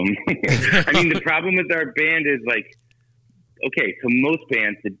problem. I mean, the problem with our band is like, okay, so most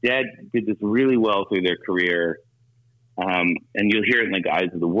bands, the Dead did this really well through their career. And you'll hear it in like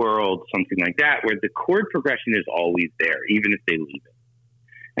Eyes of the World, something like that, where the chord progression is always there, even if they leave it.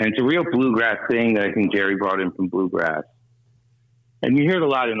 And it's a real bluegrass thing that I think Jerry brought in from bluegrass. And you hear it a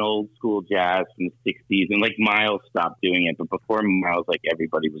lot in old school jazz from the 60s, and like Miles stopped doing it, but before Miles, like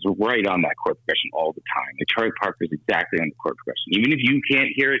everybody was right on that chord progression all the time. Like Charlie Parker's exactly on the chord progression. Even if you can't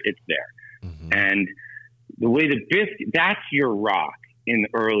hear it, it's there. Mm-hmm. And the way the Biscuits, that's your rock in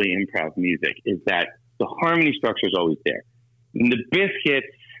early improv music, is that the harmony structure is always there. And the Biscuits,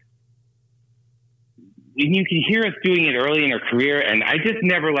 and you can hear us doing it early in our career, and I just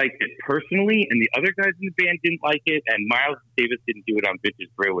never liked it personally, and the other guys in the band didn't like it, and Miles Davis didn't do it on Bitches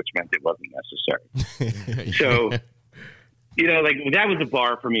Brew, which meant it wasn't necessary. So, you know, like, that was a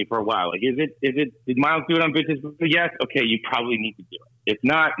bar for me for a while. Like, did Miles do it on Bitches Brew? Yes. Okay, you probably need to do it. If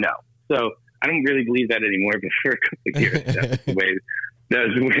not, no. So I don't really believe that anymore, but for a couple of years, that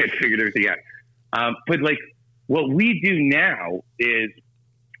was the way I figured everything out. But like, what we do now is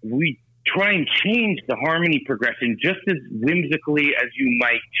we try and change the harmony progression just as whimsically as you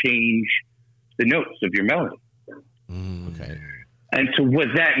might change the notes of your melody. Okay. And so what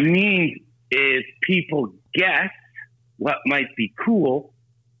that means is people guess what might be cool,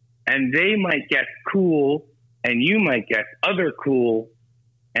 and they might guess cool, and you might guess other cool,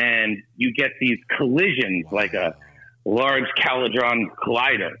 and you get these collisions, like a large Caledron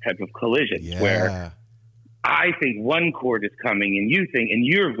collider type of collisions, where I think one chord is coming and you think, and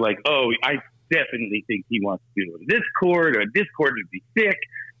you're like, oh, I definitely think he wants to do this chord, or this chord would be sick.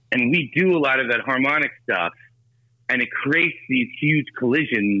 And we do a lot of that harmonic stuff, and it creates these huge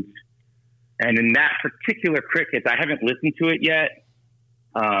collisions. And in that particular cricket, I haven't listened to it yet,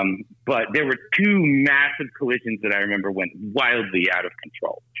 but there were two massive collisions that I remember went wildly out of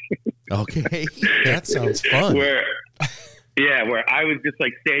control. Okay. That sounds fun. where I was just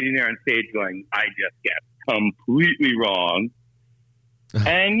like standing there on stage going, I just guessed completely wrong.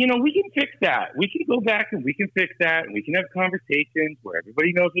 And, you know, we can fix that. We can go back and we can fix that, and we can have conversations where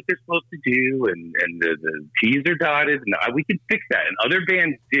everybody knows what they're supposed to do, and the T's are dotted, and we can fix that. And other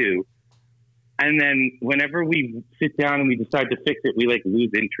bands do. And then whenever we sit down and we decide to fix it, we like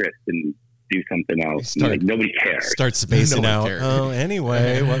lose interest and do something else. Like, nobody cares. Start spacing out. Oh,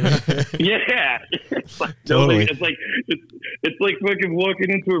 anyway. Yeah. It's like totally. It's like It's like fucking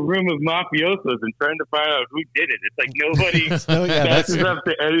walking into a room of mafiosos and trying to find out who did it. It's like nobody that's matches up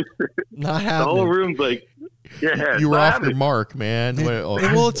to anything. not The happening. whole room's like, yeah, You were it's off happening. your mark, man.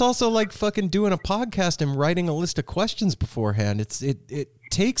 Well, it's also like fucking doing a podcast and writing a list of questions beforehand. It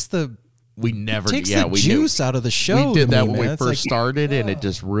takes the we never, takes yeah, the we juice out of the show. We did to that me, when we man. It's first like, started, and it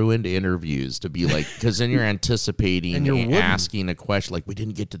just ruined interviews to be like, because then you're anticipating And you're and wooden. asking a question like we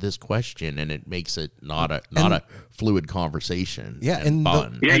didn't get to this question, and it makes it not a fluid conversation. Yeah, and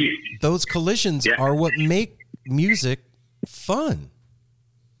fun. and those collisions are what make music fun.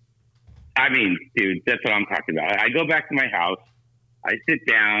 I mean, dude, that's what I'm talking about. I go back to my house. I sit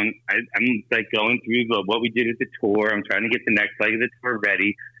down. I'm like going through what we did at the tour. I'm trying to get the next leg of the tour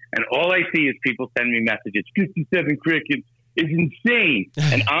ready. And all I see is people send me messages. 57 crickets is insane.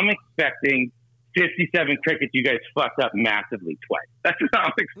 And I'm expecting 57 crickets. You guys fucked up massively twice. That's what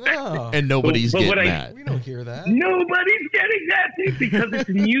I'm expecting. No, And nobody's But what getting I- that. we don't hear that. Nobody's getting that, dude, because it's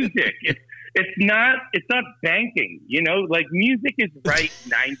music. It's not banking, you know, like music is right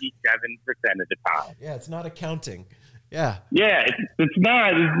 97% of the time. Yeah, it's not accounting. Yeah. Yeah, it's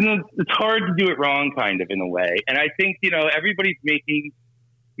not. It's hard to do it wrong, kind of, in a way. And I think, you know, everybody's making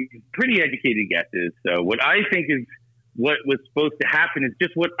pretty educated guesses. So what I think is what was supposed to happen is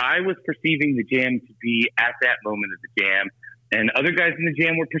just what I was perceiving the jam to be at that moment of the jam. And other guys in the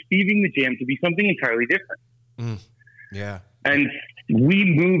jam were perceiving the jam to be something entirely different. Yeah. And we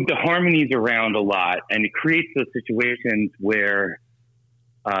move the harmonies around a lot, and it creates those situations where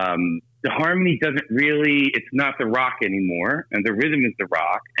the harmony doesn't really, it's not the rock anymore, and the rhythm is the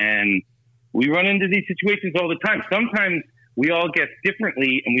rock. And we run into these situations all the time. Sometimes we all guess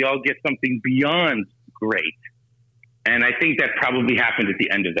differently, and we all get something beyond great. And I think that probably happened at the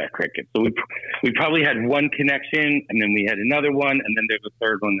end of that cricket. So we probably had one connection, and then we had another one, and then there's a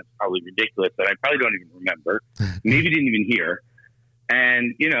third one that's probably ridiculous that I probably don't even remember. Maybe didn't even hear.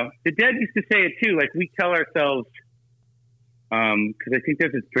 And, you know, the Dead used to say it too. Like, we tell ourselves, because I think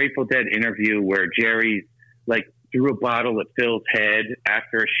there's this Grateful Dead interview where Jerry's like threw a bottle at Phil's head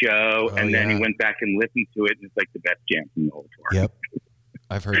after a show, and then he went back and listened to it, and it's like the best jam from the whole tour. Yep.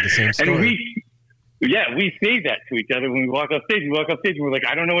 I've heard the same story. And we say that to each other when we walk off stage. We walk off stage and we're like,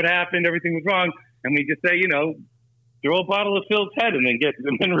 I don't know what happened. Everything was wrong. And we just say, you know, throw a bottle at Phil's head and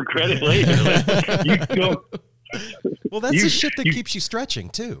then regret it later. Like, you don't. Well, that's the shit that keeps you stretching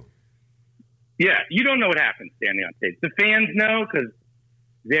too. Yeah, you don't know what happens standing on stage. The fans know because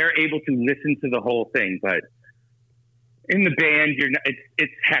they're able to listen to the whole thing. But in the band,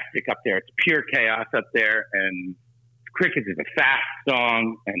 it's hectic up there. It's pure chaos up there. And Crickets is a fast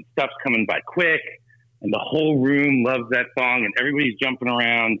song, and stuff's coming by quick. And the whole room loves that song, and everybody's jumping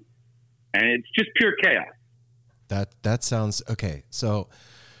around. And it's just pure chaos. That sounds okay. So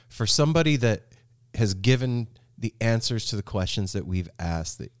for somebody that has given the answers to the questions that we've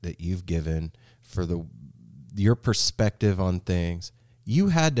asked, that you've given, for your perspective on things, you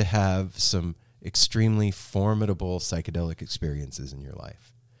had to have some extremely formidable psychedelic experiences in your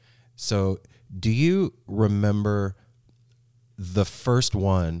life. So do you remember the first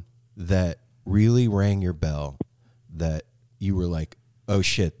one that really rang your bell, that you were like, oh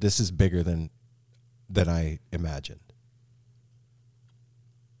shit, this is bigger than I imagined?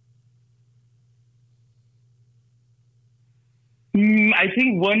 I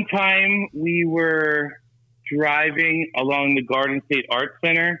think one time we were driving along the Garden State Arts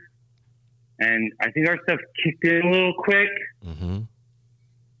Center, and I think our stuff kicked in a little quick. Mm-hmm.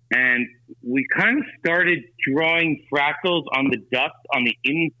 And we kind of started drawing fractals on the dust on the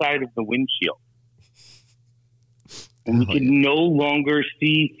inside of the windshield. And we could no longer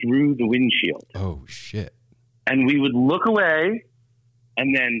see through the windshield. Oh, shit. And we would look away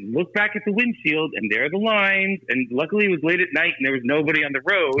and then look back at the windshield, and there are the lines. And luckily it was late at night and there was nobody on the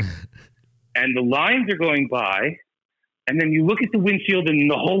road. And the lines are going by. And then you look at the windshield and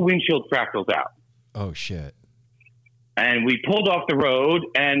the whole windshield fractals out. Oh, shit. And we pulled off the road,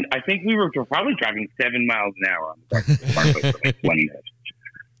 and I think we were probably driving 7 miles an hour on the parkway for like 20 minutes.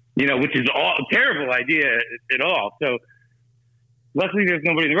 You know, which is a terrible idea at all. So luckily there's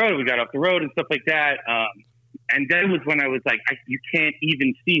nobody on the road. We got off the road and stuff like that. And then was when I was like, you can't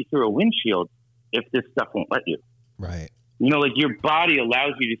even see through a windshield if this stuff won't let you. Right. You know, like your body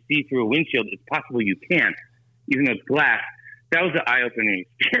allows you to see through a windshield. It's possible you can't, even though it's glass. That was an eye-opening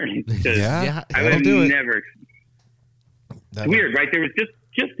experience. Yeah, I would have do it. never. It's weird, right? There was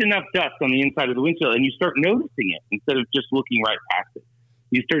just enough dust on the inside of the windshield, and you start noticing it instead of just looking right past it.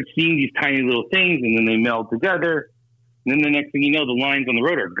 You start seeing these tiny little things, and then they meld together. And then the next thing you know, the lines on the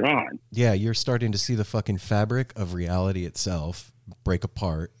road are gone. Yeah, you're starting to see the fucking fabric of reality itself break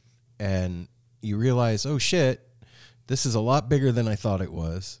apart, and you realize, oh shit, this is a lot bigger than I thought it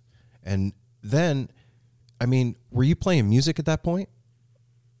was. And then, I mean, were you playing music at that point?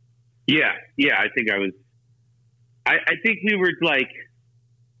 Yeah. I think I was. I think we were like,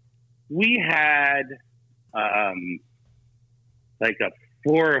 we had like a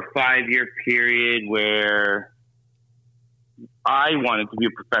 4 or 5 year period where I wanted to be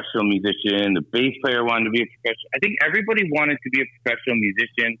a professional musician. The bass player wanted to be a professional. I think everybody wanted to be a professional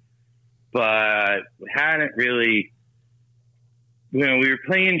musician, but hadn't really. You know, we were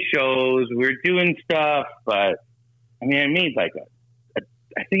playing shows, we were doing stuff, but I mean, I made like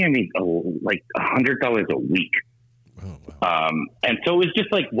I think I made like $100 a week. Oh, wow. And so it was just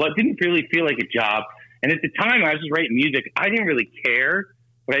like, what didn't really feel like a job. And at the time I was just writing music. I didn't really care,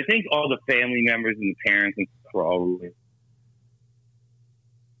 but I think all the family members and the parents and stuff were all really,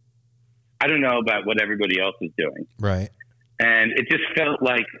 I don't know about what everybody else was doing. Right. And it just felt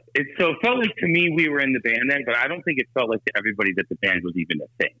like it felt like to me we were in the band then, but I don't think it felt like to everybody that the band was even a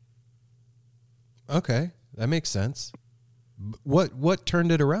thing. Okay, that makes sense. What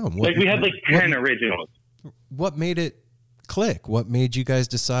turned it around? Like we had like 10 originals. What made it click? What made you guys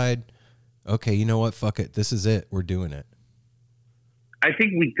decide, okay, you know what, fuck it, this is it, we're doing it? I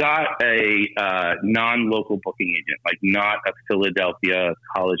think we got a non-local booking agent, like not a Philadelphia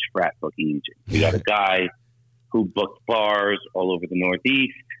college frat booking agent. We got a guy who booked bars all over the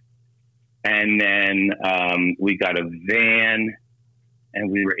Northeast. And then we got a van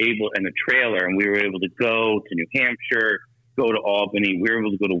and a trailer, and we were able to go to New Hampshire, go to Albany. We were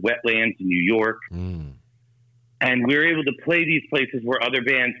able to go to Wetlands in New York. And we were able to play these places where other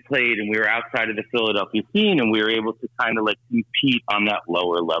bands played, and we were outside of the Philadelphia scene, and we were able to kind of like compete on that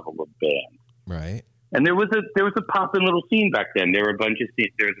lower level of band. Right. And there was a poppin' little scene back then. There was a bunch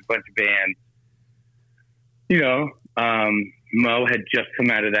of bands. You know, Mo had just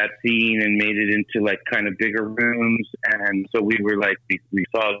come out of that scene and made it into like kind of bigger rooms. And so we were like, we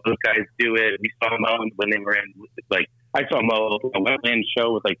saw those guys do it. We saw Mo when they were in, like, I saw Mo at a Wetland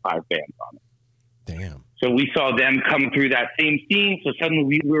show with like 5 bands on it. Damn. So we saw them come through that same scene. So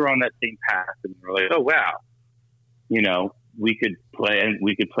suddenly we were on that same path, and we were like, oh, wow, you know, we could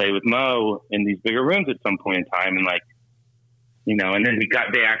play with Mo in these bigger rooms at some point in time. And like, you know, and then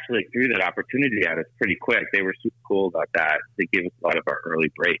they actually threw that opportunity at us pretty quick. They were super cool about that. They gave us a lot of our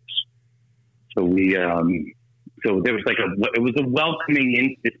early breaks. So so there was like it was a welcoming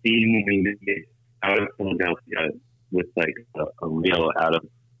into scene when we get out of Philadelphia with like a real out of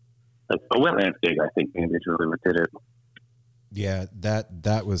like a Wetlands gig. I think maybe it's really what did it. Yeah,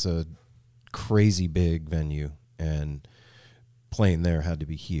 that was a crazy big venue, and playing there had to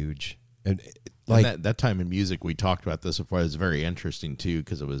be huge. And like and that time in music, we talked about this before. It was very interesting too,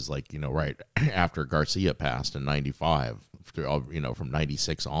 because it was like, you know, right after Garcia passed in '95, you know, from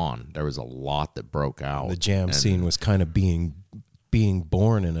 '96 on, there was a lot that broke out. The jam scene was kind of being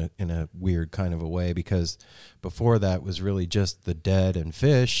born in a weird kind of a way, because before that was really just the Dead and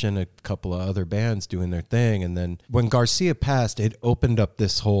Fish and a couple of other bands doing their thing. And then when Garcia passed, it opened up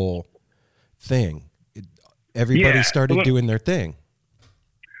this whole thing. Everybody started doing their thing.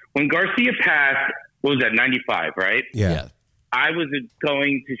 When Garcia passed, what was that, 95, right? Yeah. I was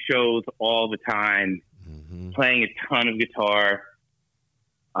going to shows all the time, playing a ton of guitar,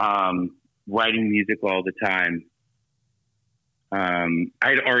 writing music all the time.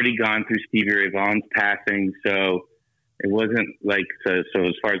 I'd already gone through Stevie Ray Vaughan's passing, so it wasn't like, so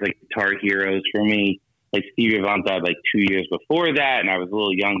as far as like Guitar Heroes for me, like Stevie Ray Vaughan died like 2 years before that, and I was a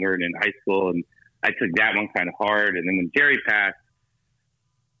little younger and in high school, and I took that one kind of hard. And then when Jerry passed,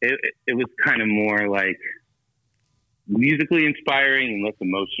 it was kind of more like musically inspiring and less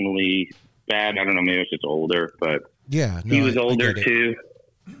emotionally bad. I don't know, maybe I was just older, but yeah, he was older too.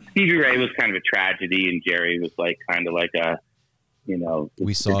 Stevie Ray was kind of a tragedy, and Jerry was like kind of like a, you know,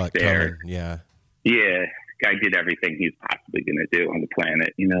 we saw it coming. Yeah. Guy did everything he's possibly going to do on the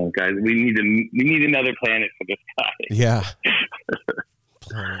planet. You know, guys, we need another planet for this guy. Yeah.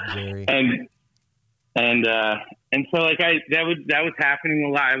 Planet Jerry. And so like that was happening a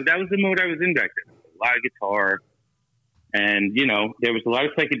lot. That was the mode I was in back then. A lot of guitar, and you know, there was a lot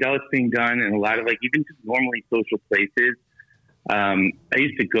of psychedelics being done, and a lot of like even just normally social places. I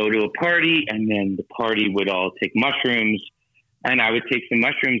used to go to a party, and then the party would all take mushrooms, and I would take some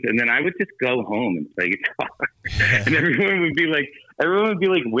mushrooms, and then I would just go home and play guitar. And everyone would be like,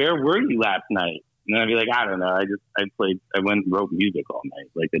 "Where were you last night?" And I'd be like, "I don't know. I went and wrote music all night,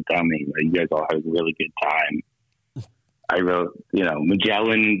 like a dummy. Like, you guys all had a really good time." I wrote, you know,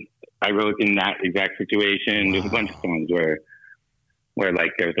 Magellan. I wrote in that exact situation. There's a bunch of songs where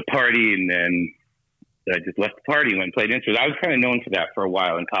like there was a party, and then I just left the party and went and played instruments. I was kind of known for that for a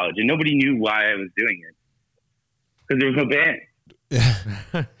while in college, and nobody knew why I was doing it. because there was no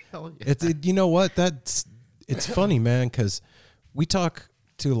band. You know what? It's funny, man, because we talk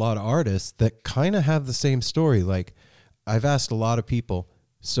to a lot of artists that kind of have the same story. Like, I've asked a lot of people,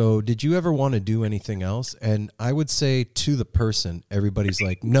 so did you ever want to do anything else? And I would say to the person, everybody's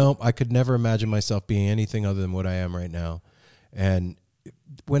like, no, I could never imagine myself being anything other than what I am right now. And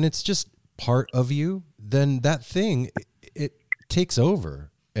when it's just part of you, then that thing, it takes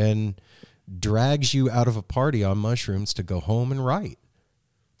over and drags you out of a party on mushrooms to go home and write.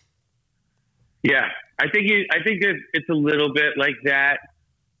 Yeah, I think it's a little bit like that,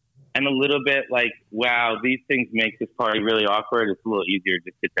 and a little bit like, wow, these things make this party really awkward. It's a little easier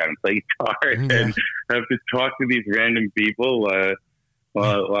to sit down and play guitar and have to talk to these random people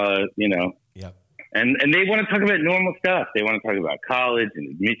while you know. Yep. And they want to talk about normal stuff. They want to talk about college and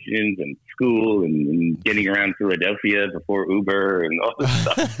admissions and school and getting around Philadelphia before Uber and all this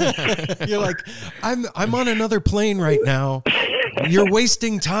stuff. You're like, I'm on another plane right now. You're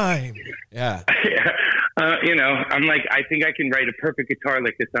wasting time. Yeah. You know, I'm like, I think I can write a perfect guitar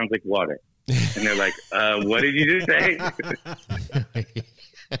like this sounds like water. And they're like, what did you just say?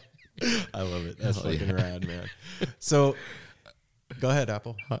 I love it. That's fucking rad, man. So go ahead,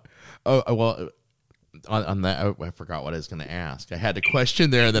 Apple. Oh, well, on that, I forgot what I was going to ask. I had a question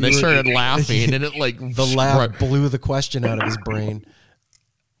there, and then I started laughing, and it like the laugh blew the question out of his brain.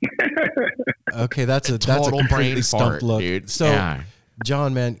 Okay, that's a completely brain stumped fart, look. dude. So, yeah.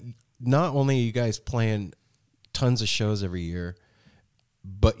 John, man, not only are you guys playing tons of shows every year,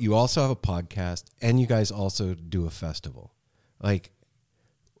 but you also have a podcast, and you guys also do a festival. Like,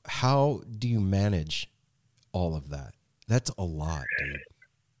 how do you manage all of that? That's a lot, dude.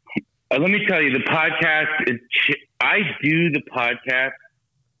 Let me tell you, the podcast, I do the podcast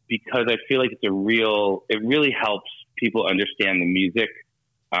because I feel like it really helps people understand the music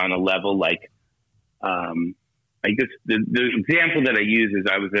on a level like, I guess the example that I use is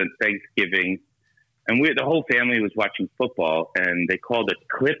I was at Thanksgiving and the whole family was watching football and they called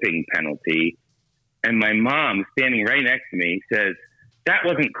a clipping penalty. And my mom, standing right next to me, says, that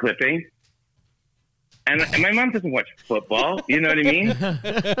wasn't clipping. And my mom doesn't watch football. You know what I mean?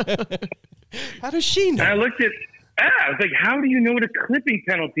 How does she know? And I looked at, I was like, how do you know what a clipping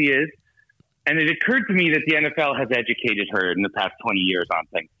penalty is? And it occurred to me that the NFL has educated her in the past 20 years on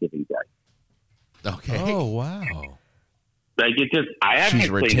Thanksgiving Day. Okay. Oh, wow. Like I haven't She's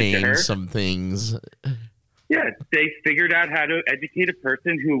explained it to her. retained some things. Yeah, they figured out how to educate a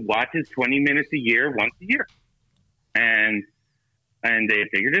person who watches 20 minutes a year, once a year. And they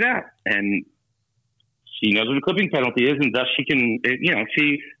figured it out. And she knows what a clipping penalty is, and thus she can,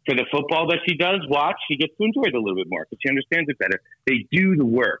 for the football that she does watch, she gets to enjoy it a little bit more because she understands it better. They do the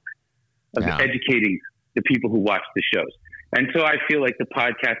work of educating the people who watch the shows. And so I feel like the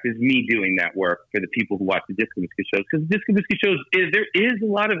podcast is me doing that work for the people who watch the Disco Biscuit shows, because the Disco Biscuit shows, there is a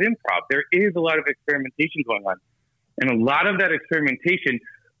lot of improv. There is a lot of experimentation going on. And a lot of that experimentation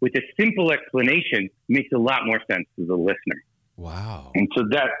with a simple explanation makes a lot more sense to the listener. Wow. And so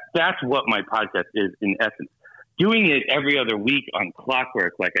that's what my podcast is in essence. Doing it every other week on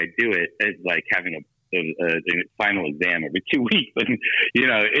clockwork like I do it is like having a final exam every 2 weeks. But,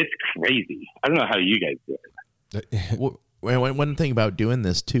 it's crazy. I don't know how you guys do it. Well, one thing about doing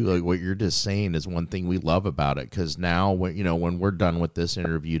this too, like what you're just saying, is one thing we love about it. Because now, when we're done with this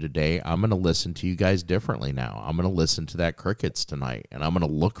interview today, I'm going to listen to you guys differently. Now I'm going to listen to that Crickets tonight, and I'm going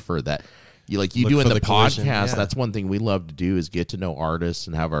to look for that. You doing the podcast. Yeah. That's one thing we love to do, is get to know artists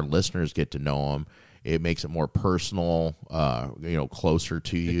and have our listeners get to know them. It makes it more personal, closer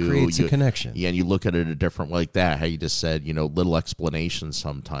to you. It creates a connection. Yeah, and you look at it a different way, like that. How you just said, little explanations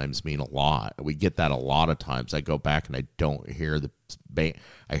sometimes mean a lot. We get that a lot of times. I go back and I don't hear the band.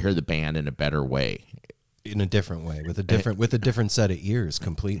 I hear the band in a better way, in a different way, with a different set of ears,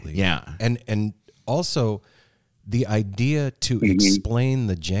 completely. Yeah, and also the idea to explain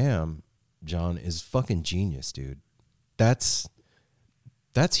the jam, John, is fucking genius, dude. That's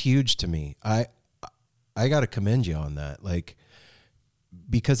huge to me. I got to commend you on that. Like,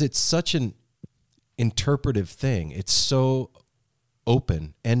 because it's such an interpretive thing. It's so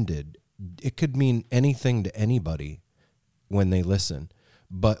open-ended. It could mean anything to anybody when they listen.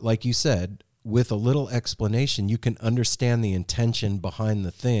 But like you said, with a little explanation, you can understand the intention behind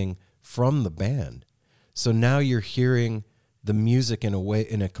the thing from the band. So now you're hearing the music in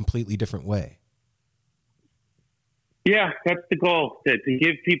a completely different way. Yeah, that's the goal, to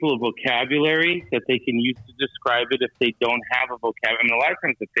give people a vocabulary that they can use to describe it if they don't have a vocabulary. I mean, a lot of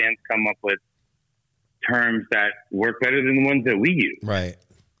times the fans come up with terms that work better than the ones that we use. Right.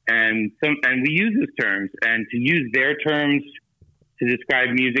 And we use those terms, and to use their terms to describe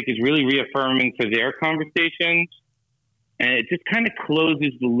music is really reaffirming for their conversations And it just kind of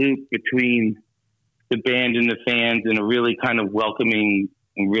closes the loop between the band and the fans in a really kind of welcoming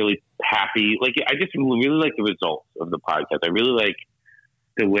and really happy. Like, I just really like the results of the podcast. I really like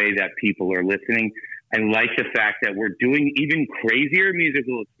the way that people are listening. I like the fact that we're doing even crazier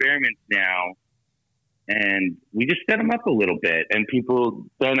musical experiments now. And we just set them up a little bit. And people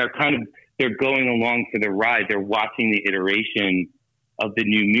then are they're going along for the ride. They're watching the iteration of the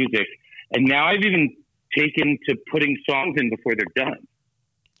new music. And now I've even taken to putting songs in before they're done.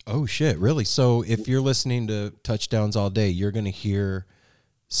 Oh, shit. Really? So if you're listening to Touchdowns all day, you're going to hear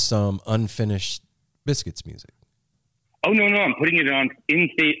some unfinished Biscuits music. Oh, no, I'm putting it on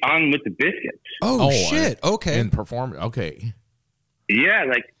with the Biscuits. Oh shit. Okay. And perform. Okay. Yeah,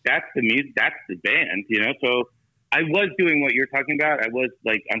 like that's the music, that's the band, you know? So I was doing what you're talking about. I was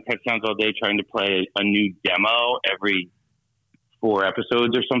like on Touchdowns all day trying to play a new demo every 4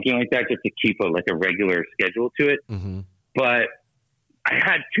 episodes or something like that, just to keep a regular schedule to it. Mm-hmm. But I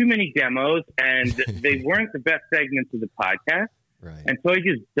had too many demos and they weren't the best segments of the podcast. Right. And so I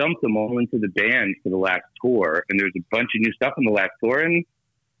just dumped them all into the band for the last tour. And there's a bunch of new stuff on the last tour. And,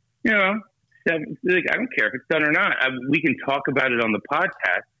 you know, I don't care if it's done or not. We can talk about it on the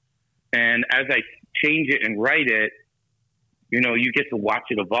podcast. And as I change it and write it, you know, you get to watch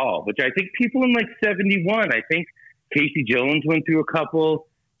it evolve, which I think people in 71, I think Casey Jones went through a couple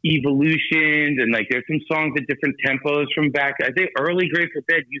evolutions and there's some songs at different tempos from back. I think early Grateful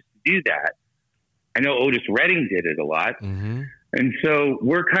Dead used to do that. I know Otis Redding did it a lot. Mm-hmm. And so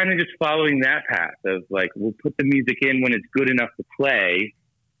we're kind of just following that path of we'll put the music in when it's good enough to play.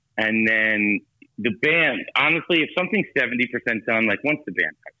 And then the band, honestly, if something's 70% done, once the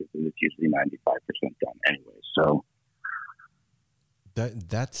band practices, it's usually 95% done anyway. So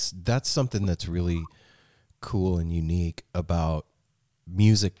that's something that's really cool and unique about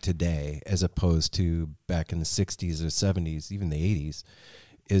music today, as opposed to back in the 60s or 70s, even the 80s,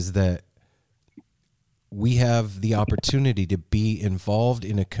 is that we have the opportunity to be involved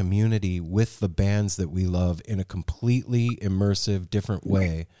in a community with the bands that we love in a completely immersive, different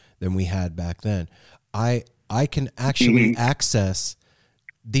way than we had back then. I can actually access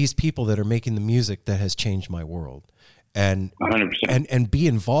these people that are making the music that has changed my world, and 100%. and be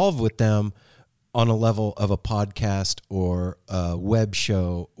involved with them on a level of a podcast or a web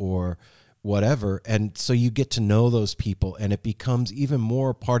show or whatever. And so you get to know those people and it becomes even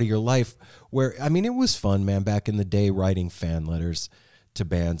more part of your life, where, I mean, it was fun, man, back in the day, writing fan letters to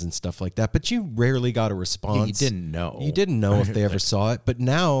bands and stuff like that, but you rarely got a response. You didn't know. You didn't know if they ever saw it, but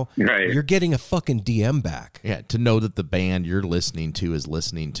now you're getting a fucking DM back. Yeah, to know that the band you're listening to is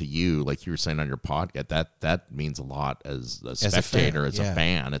listening to you, like you were saying on your podcast, that means a lot as a spectator, as a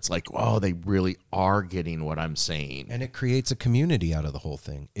fan. It's like, oh, they really are getting what I'm saying. And it creates a community out of the whole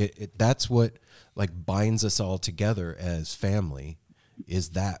thing. That's what binds us all together as family, is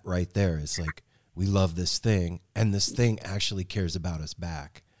that right there. It's we love this thing, and this thing actually cares about us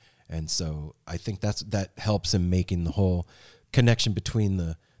back. And so I think that helps in making the whole connection between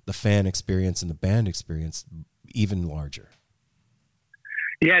the fan experience and the band experience even larger.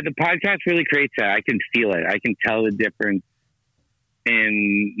 Yeah, the podcast really creates that. I can feel it. I can tell the difference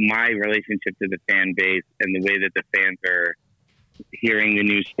in my relationship to the fan base and the way that the fans are hearing the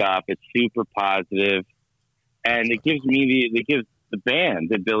new stuff. It's super positive, and it gives the band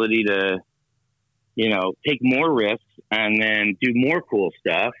the ability to, you know, take more risks and then do more cool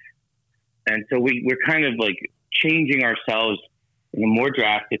stuff. And so we're kind of changing ourselves in a more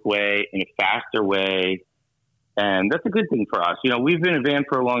drastic way, in a faster way. And that's a good thing for us. You know, we've been a band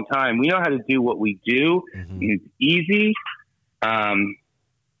for a long time. We know how to do what we do. Mm-hmm. It's easy.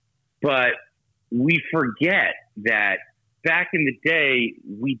 But we forget that back in the day,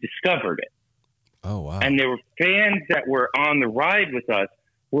 we discovered it. Oh, wow. And there were fans that were on the ride with us,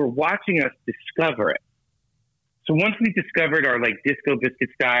 were watching us discover it. So once we discovered our disco biscuit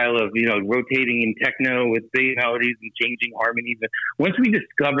style of, you know, rotating in techno with big melodies and changing harmonies, once we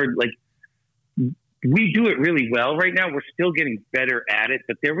discovered we do it really well right now, we're still getting better at it.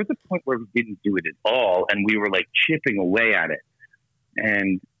 But there was a point where we didn't do it at all, and we were chipping away at it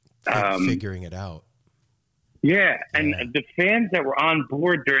and figuring it out. Yeah, and the fans that were on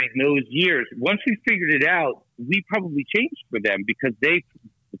board during those years, once we figured it out, we probably changed for them, because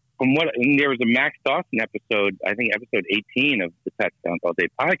and there was a Max Dawson episode, I think episode 18 of the Touchdowns All Day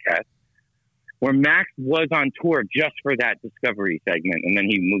podcast, where Max was on tour just for that Discovery segment, and then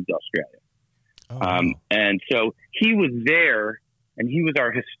he moved to Australia. Oh. And so he was there, and he was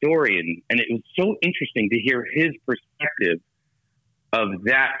our historian, and it was so interesting to hear his perspective of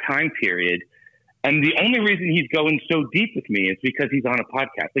that time period. And the only reason he's going so deep with me is because he's on a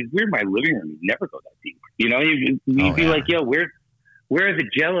podcast. We're in my living room. We never go that deep. You know, you'd be like, yo, where are the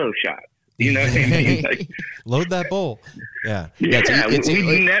Jello shots? You know what I mean? Like, load that bowl. Yeah.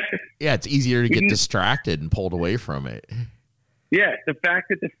 It's easier to get distracted and pulled away from it. Yeah, the fact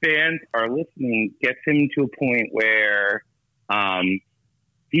that the fans are listening gets him to a point where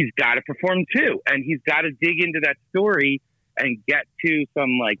he's got to perform too, and he's got to dig into that story and get to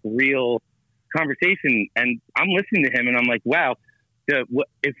some like real conversation. And I'm listening to him, and I'm like, wow,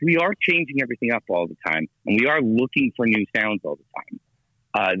 if we are changing everything up all the time, and we are looking for new sounds all the time,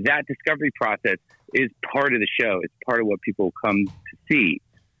 that discovery process is part of the show. It's part of what people come to see.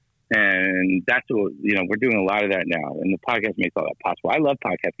 And that's what, you know, we're doing a lot of that now. And the podcast makes all that possible. I love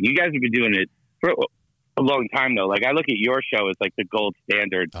podcasting. You guys have been doing it for a long time, though. Like, I look at your show as like the gold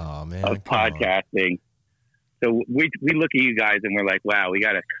standard of podcasting. So we look at you guys and we're like, wow, we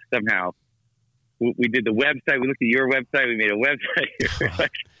got to somehow, we did the website. We looked at your website. We made a website.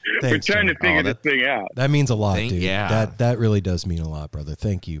 We're trying to figure this thing out. That means a lot, dude. Yeah. That really does mean a lot, brother.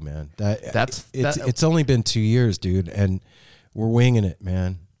 Thank you, man. It's only been 2 years, dude. And we're winging it,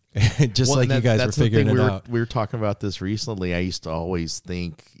 man. Just like you guys were figuring it out. We were talking about this recently. I used to always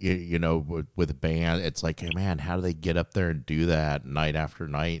think, you know, with a band, it's like, hey, man, how do they get up there and do that night after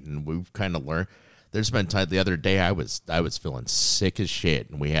night? And we've kind of learned. There's been time the other day I was feeling sick as shit,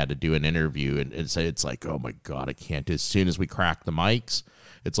 and we had to do an interview, and it's like, oh my God, I can't. As soon as we crack the mics,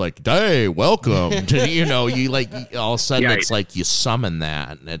 it's like, hey, welcome to, you know, you like all of a sudden it's like you summon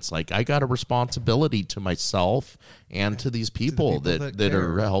that, and it's like I got a responsibility to myself and to these people, that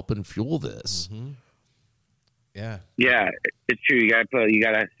are helping fuel this. Mm-hmm. Yeah, it's true. You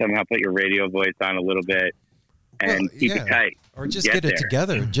gotta somehow put your radio voice on a little bit and keep it tight, or just get it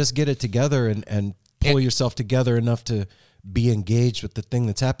together. Just get it together and pull yourself together enough to be engaged with the thing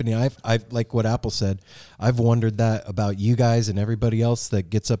that's happening. I've like what Apple said, I've wondered that about you guys and everybody else that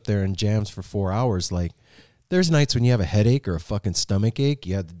gets up there and jams for 4 hours. Like, there's nights when you have a headache or a fucking stomach ache.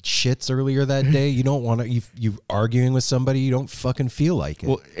 You had shits earlier that day. You don't want to, you arguing with somebody, you don't fucking feel like it.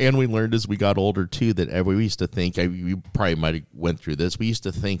 Well, and we learned as we got older too, that we used to think, we probably might have went through this. We used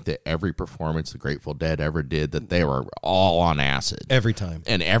to think that every performance the Grateful Dead ever did, that they were all on acid. Every time.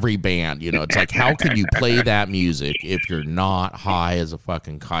 And every band, you know, it's like, how can you play that music if you're not high as a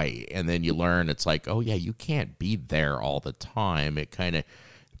fucking kite? And then you learn, it's like, oh yeah, you can't be there all the time. It kind of,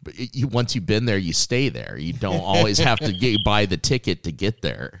 once you've been there, you stay there. You don't always have to buy the ticket to get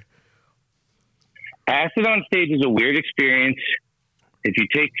there. Acid on stage is a weird experience. If you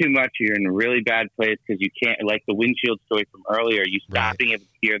take too much, you're in a really bad place because you can't, like the windshield story from earlier, you stop being able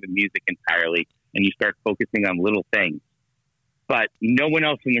to hear the music entirely and you start focusing on little things. But no one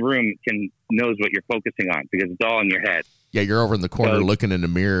else in the room knows what you're focusing on because it's all in your head. Yeah, you're over in the corner looking in the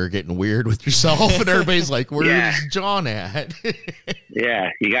mirror, getting weird with yourself, and everybody's like, where's John at? Yeah,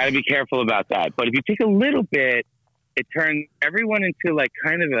 you got to be careful about that. But if you take a little bit, it turns everyone into like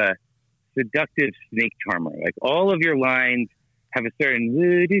kind of a seductive snake charmer. Like all of your lines have a certain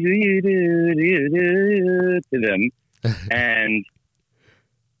to them. And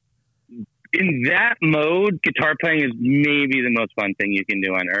in that mode, guitar playing is maybe the most fun thing you can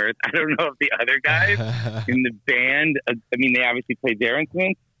do on earth. I don't know if the other guys in the band, I mean, they obviously play their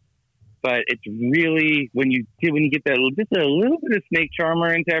instruments, but it's really when you get that just a little bit of snake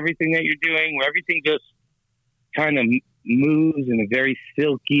charmer into everything that you're doing, where everything just kind of moves in a very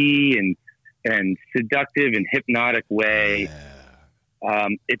silky and seductive and hypnotic way. Yeah.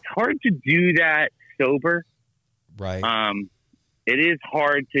 It's hard to do that sober. Right. It is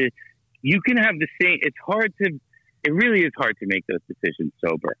hard to. You can have the same. It really is hard to make those decisions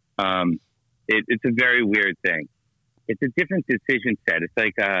sober. It's a very weird thing. It's a different decision set. It's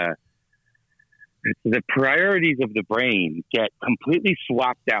like the priorities of the brain get completely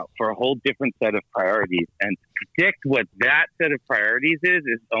swapped out for a whole different set of priorities, and to predict what that set of priorities is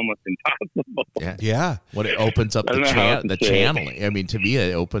almost impossible. Yeah. When it opens up the channeling. I mean, to me,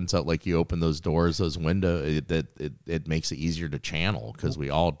 it opens up, like you open those doors, those windows, it makes it easier to channel, because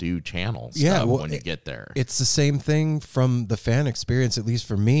we all do channel stuff when you get there. It's the same thing from the fan experience, at least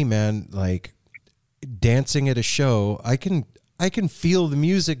for me, man. Like dancing at a show, I can feel the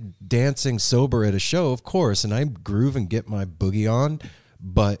music dancing sober at a show, of course, and I groove and get my boogie on,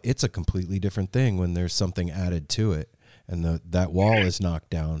 but it's a completely different thing when there's something added to it and that wall is knocked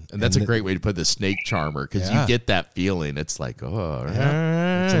down. And that's a great way to put the snake charmer, because you get that feeling. It's like, oh,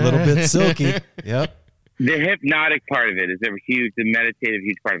 it's a little bit silky. Yep. The hypnotic part of it is a huge, the meditative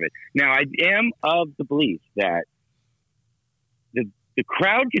huge part of it. Now, I am of the belief that the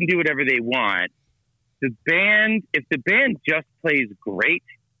crowd can do whatever they want. If the band just plays great,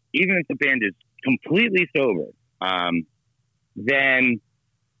 even if the band is completely sober, then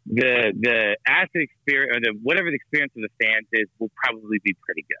the acid experience, or whatever the experience of the fans is, will probably be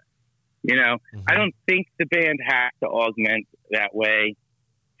pretty good. I don't think the band has to augment that way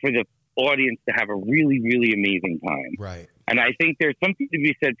for the audience to have a really, really amazing time. Right. And I think there's something to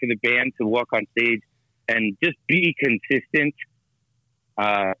be said for the band to walk on stage and just be consistent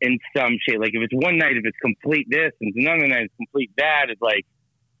in some shape. Like if it's one night, if it's complete this, and another night it's complete that, it's like,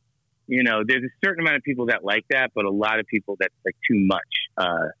 there's a certain amount of people that like that, but a lot of people that's like too much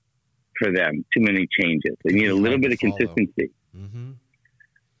for them, too many changes. They need a little bit of consistency. Mm-hmm.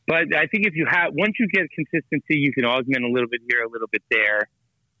 But I think once you get consistency, you can augment a little bit here, a little bit there.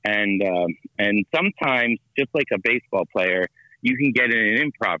 And sometimes, just like a baseball player, you can get in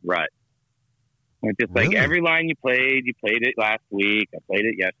an improv rut. It's just like every line you played it last week. I played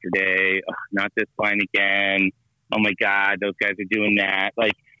it yesterday. Oh, not this line again. Oh my God, those guys are doing that.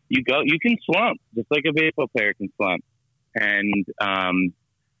 Like you can slump, just like a baseball player can slump. And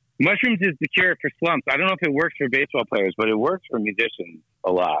mushrooms is the cure for slumps. I don't know if it works for baseball players, but it works for musicians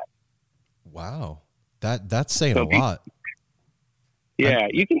a lot. Wow, that's saying a lot. Yeah,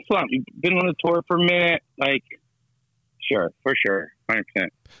 you can slump. You've been on the tour for a minute, like, sure, for sure, 100%.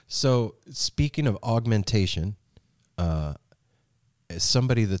 So, speaking of augmentation, as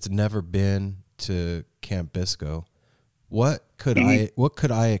somebody that's never been to Camp Bisco, what could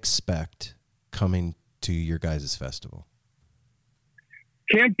I expect coming to your guys' festival?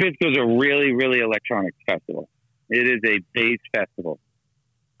 Camp Bisco is a really, really electronic festival. It is a bass festival.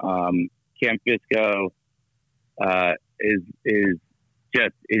 Camp Bisco is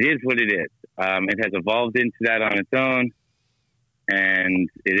just, it is what it is. It has evolved into that on its own, and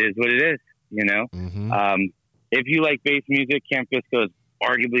it is what it is, Mm-hmm. If you like bass music, Camp Bisco is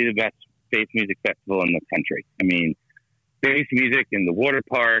arguably the best bass music festival in the country. I mean, bass music in the water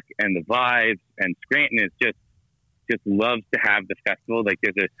park and the vibes, and Scranton is just loves to have the festival. Like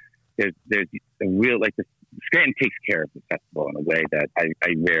there's a real, like Scranton takes care of the festival in a way that I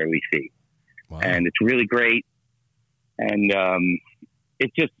rarely see. Wow. And it's really great. And,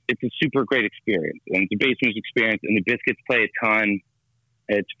 it's a super great experience, and it's a bass music experience, and the Biscuits play a ton.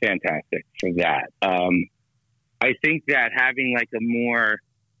 It's fantastic for that. I think that having like a more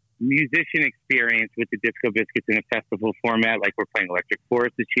musician experience with the Disco Biscuits in a festival format, like we're playing Electric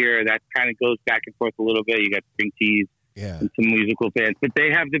Forest this year, that kind of goes back and forth a little bit. You got Spring Teas and some musical bands, but they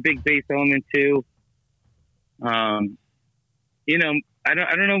have the big bass element too. I don't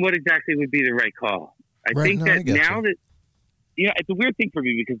know what exactly would be the right call. I think that now that, it's a weird thing for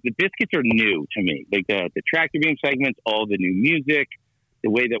me because the Biscuits are new to me. Like the tractor beam segments, all the new music,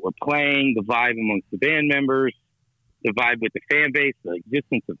 the way that we're playing, the vibe amongst the band members, the vibe with the fan base, the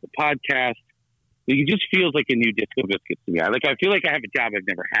existence of the podcast. It just feels like a new Disco Biscuits to me. I feel like I have a job I've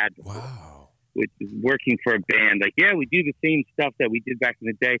never had before. Wow. Which is working for a band. Like, yeah, we do the same stuff that we did back in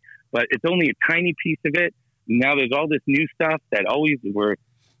the day, but it's only a tiny piece of it. Now there's all this new stuff that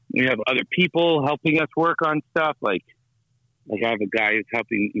we have other people helping us work on stuff. Like I have a guy who's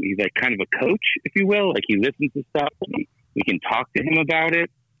helping. He's like kind of a coach, if you will. Like he listens to stuff, and we can talk to him about it.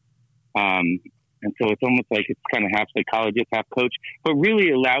 And so it's almost like it's kind of half psychologist, half coach, but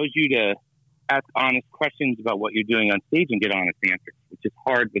really allows you to ask honest questions about what you're doing on stage and get honest answers, which is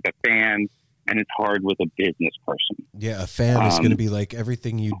hard with a fan and it's hard with a business person. Yeah, a fan is going to be like,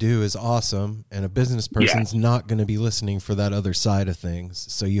 everything you do is awesome, and a business person's not going to be listening for that other side of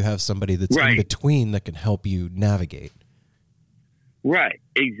things. So you have somebody that's in between that can help you navigate. Right,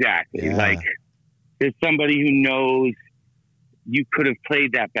 exactly. Yeah. Like there's somebody who knows you could have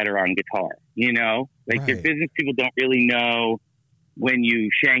played that better on guitar, Like your business people don't really know when you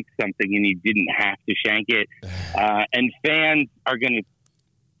shanked something and you didn't have to shank it. And fans are going to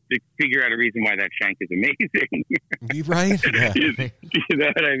figure out a reason why that shank is amazing. Right? Yeah. You know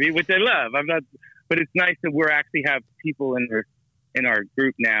what I mean? Which I love. But it's nice that we're actually have people in our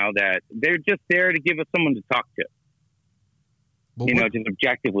group now that they're just there to give us someone to talk to. Just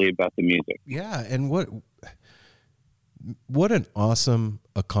objectively about the music. Yeah, and what an awesome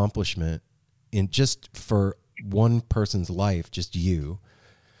accomplishment just for one person's life, just you,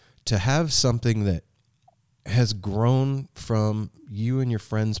 to have something that has grown from you and your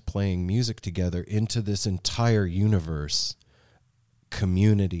friends playing music together into this entire universe,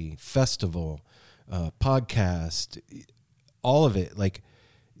 community, festival, podcast, all of it. Like,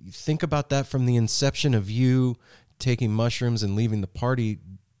 think about that from the inception of you taking mushrooms and leaving the party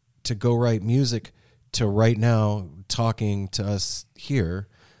to go write music to right now talking to us here.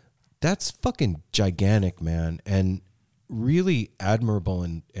 That's fucking gigantic, man, and really admirable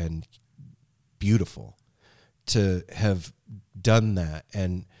and beautiful to have done that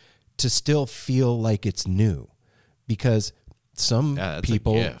and to still feel like it's new. Because some that's a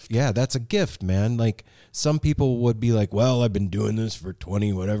people, gift. that's a gift, man. Like some people would be like, well, I've been doing this for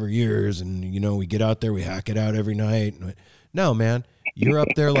 20 whatever years. And we get out there, we hack it out every night. No, man, you're up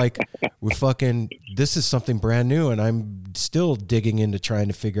there like this is something brand new. And I'm still digging into trying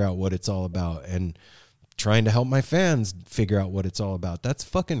to figure out what it's all about and trying to help my fans figure out what it's all about. That's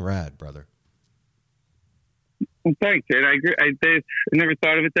fucking rad, brother. Well, thanks, and I agree. I never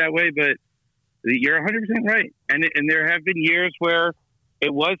thought of it that way, but you're 100% right. And there have been years where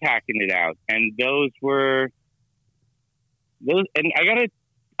it was hacking it out, and those. And I gotta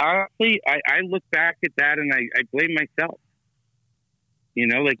honestly, I look back at that and I blame myself.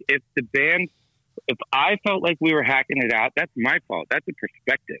 Like if I felt like we were hacking it out, that's my fault. That's a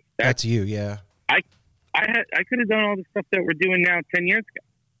perspective. That's you, yeah. I could have done all the stuff that we're doing now 10 years ago.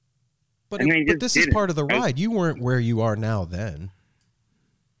 But this is part of the ride. You weren't where you are now then.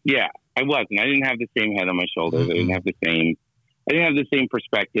 Yeah, I wasn't. I didn't have the same head on my shoulders. Mm-hmm. I didn't have the same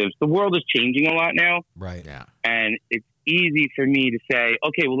perspectives. The world is changing a lot now. Right. Yeah. And it's easy for me to say,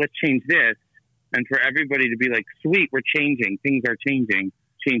 okay, well, let's change this. And for everybody to be like, sweet, we're changing. Things are changing.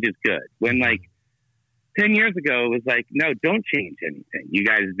 Change is good. When like 10 years ago, it was like, no, don't change anything. You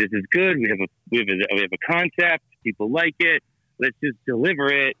guys, this is good. We have a concept. People like it. Let's just deliver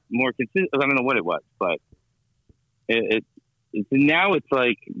it more consistent. I don't know what it was, but now it's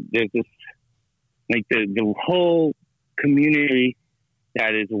like there's this, like the whole community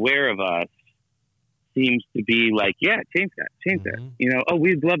that is aware of us seems to be like, yeah, change that. Oh,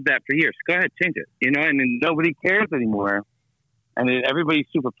 we've loved that for years. Go ahead, change it. And then nobody cares anymore. And then everybody's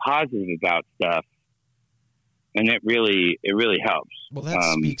super positive about stuff. And it really helps. Well, that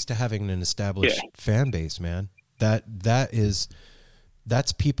speaks to having an established fan base, man. That's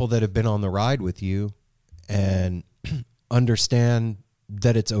people that have been on the ride with you and understand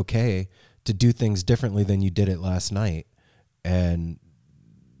that it's okay to do things differently than you did it last night, and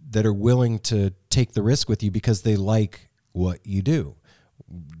that are willing to take the risk with you because they like what you do.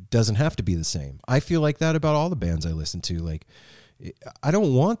 Doesn't have to be the same. I feel like that about all the bands I listen to. Like, I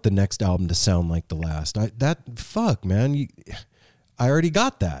don't want the next album to sound like the last. Fuck, man. I already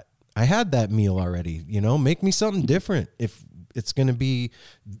got that. I had that meal already. Make me something different. If it's going to be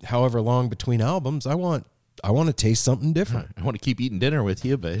however long between albums, I want to taste something different. I want to keep eating dinner with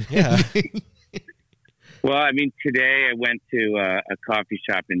you, but yeah. Well, I mean, today I went to a coffee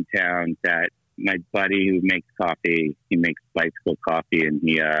shop in town that my buddy who makes coffee, he makes bicycle coffee, and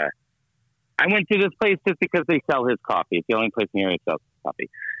I went to this place just because they sell his coffee. It's the only place in the area that sells coffee.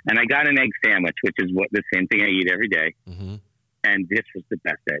 And I got an egg sandwich, which is the same thing I eat every day. Mm-hmm. And this was the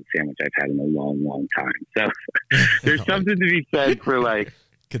best egg sandwich I've had in a long, long time. So there's something to be said for like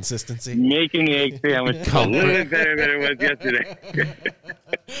consistency, making the egg sandwich a little bit better than it was yesterday.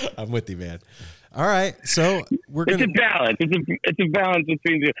 I'm with you, man. All right, so It's a balance. It's a balance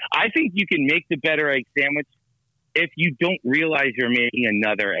between the. I think you can make the better egg sandwich if you don't realize you're making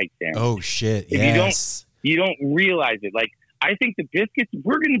another egg sandwich. Oh shit! If Yes. you don't realize it. Like I think the biscuits,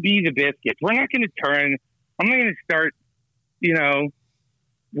 we're going to be the biscuits. We're not going to turn. I'm not going to start.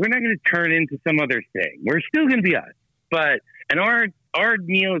 We're not going to turn into some other thing. We're still going to be us, and our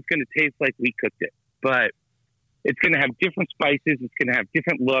meal is going to taste like we cooked it, but it's going to have different spices. It's going to have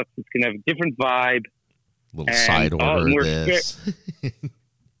different looks. It's going to have a different vibe. Little side order this.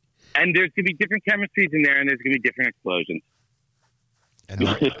 And there's going to be different chemistries in there, and there's going to be different explosions.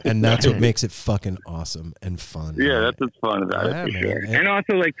 And that's what makes it fucking awesome and fun. Yeah, man. that's what's fun about it for man. sure. And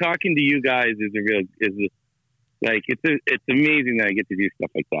also, like talking to you guys it's amazing that I get to do stuff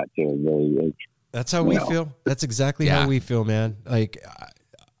like that too. Really, that's how we feel. That's exactly how we feel, man. Like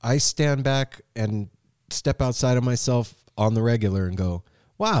I stand back and step outside of myself on the regular and go,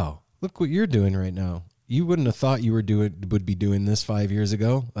 wow, look what you're doing right now. You wouldn't have thought you would be doing this 5 years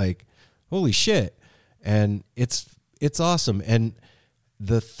ago. Like, holy shit. And it's awesome. And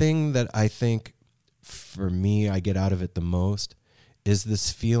the thing that I think for me, I get out of it the most is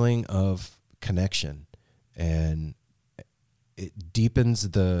this feeling of connection, and it deepens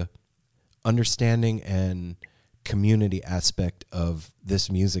the understanding and community aspect of this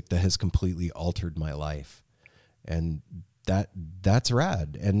music that has completely altered my life. And that's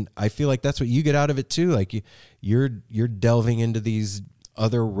rad. And I feel like that's what you get out of it too. Like you're delving into these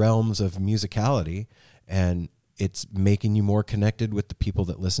other realms of musicality, and it's making you more connected with the people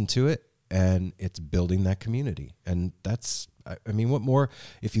that listen to it, and it's building that community. And that's, I mean, what more,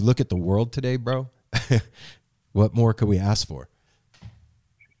 if you look at the world today, bro, what more could we ask for?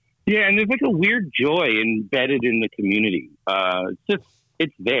 Yeah, and there's like a weird joy embedded in the community.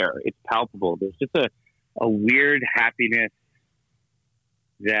 It's there. It's palpable. There's just a weird happiness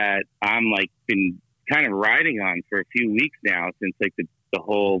that I'm like been kind of riding on for a few weeks now, since like the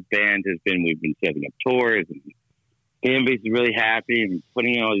whole band has been, we've been setting up tours, and the fan base is really happy and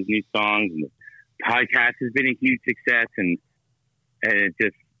putting in all these new songs, and the podcast has been a huge success, and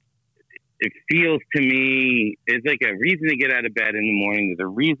it feels to me, it's like a reason to get out of bed in the morning. There's a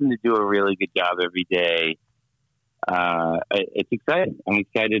reason to do a really good job every day. It's exciting. I'm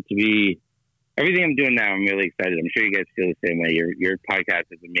excited to be, everything I'm doing now, I'm really excited. I'm sure you guys feel the same way. Your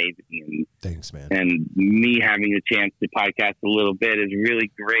podcast is amazing. And thanks, man. And me having the chance to podcast a little bit is really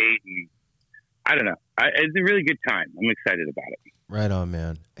great. And I don't know. It's a really good time. I'm excited about it. Right on,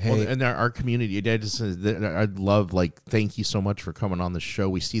 man. Hey, well, and our community, I'd love, like, thank you so much for coming on the show.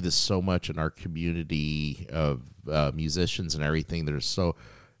 We see this so much in our community of musicians and everything that are so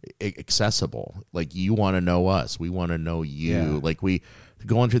accessible. Like, you want to know us, we want to know you. Yeah. Like, we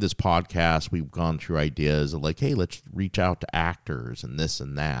going through this podcast, we've gone through ideas of like, hey, let's reach out to actors and this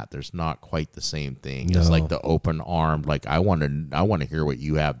and that. There's not quite the same thing. No. It's like the open armed, like, I want to hear what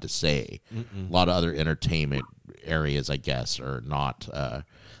you have to say. A lot of other entertainment areas, I guess, are not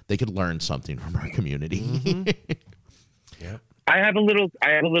they could learn something from our community. Yeah. I have a little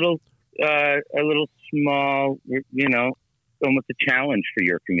small, almost a challenge for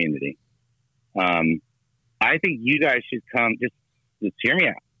your community. I think you guys should come, just hear me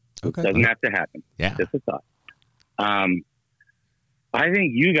out. Okay. It doesn't have to happen. Yeah. Just a thought. I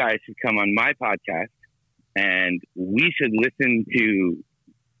think you guys should come on my podcast, and we should listen to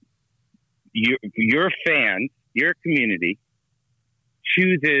your fans, your community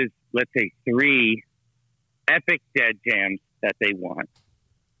chooses, let's say, 3 epic dead jams that they want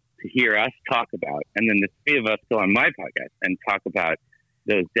to hear us talk about. And then the 3 of us go on my podcast and talk about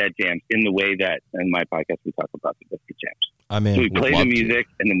those dead jams in the way that in my podcast we talk about the Biscuit jams. I'm in. So we play the music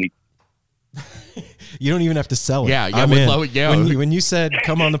and then we... You don't even have to sell it. Yeah, I'm in. Love it. Yeah. When you said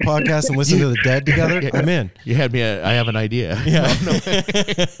come on the podcast and listen to the Dead together, I'm in. You had me. I have an idea. Yeah.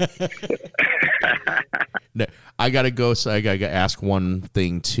 No, I gotta go. So I gotta ask one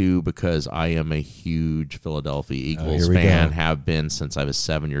thing too, because I am a huge Philadelphia Eagles fan. Go. Have been since I was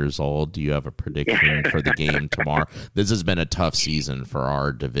 7 years old. Do you have a prediction for the game tomorrow? This has been a tough season for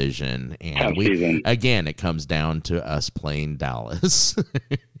our division, and again, it comes down to us playing Dallas.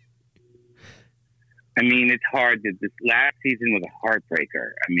 I mean, it's hard. This last season was a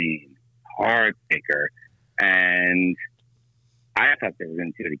heartbreaker. Heartbreaker. And I thought they were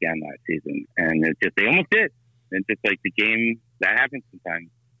going to do it again last season. And they almost did. It's just like the game, that happens sometimes.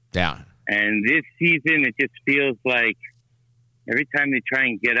 Yeah. And this season, it just feels like every time they try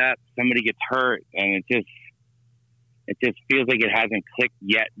and get up, somebody gets hurt. And it just feels like it hasn't clicked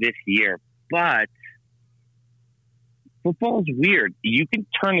yet this year. But football is weird. You can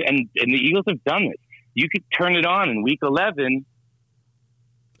turn it, and the Eagles have done this. You could turn it on in week 11,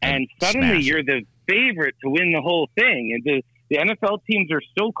 and suddenly you're the favorite to win the whole thing. And the NFL teams are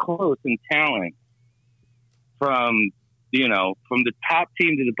so close in talent, from the top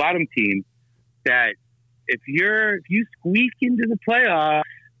team to the bottom team, that if you squeak into the playoffs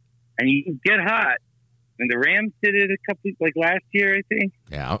and you get hot, and the Rams did it a couple, like last year, I think.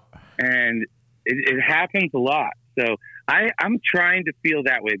 Yeah. And it happens a lot. So I'm trying to feel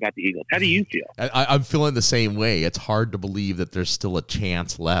that way about the Eagles. How do you feel? I'm feeling the same way. It's hard to believe that there's still a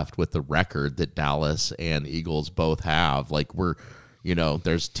chance left with the record that Dallas and Eagles both have. Like,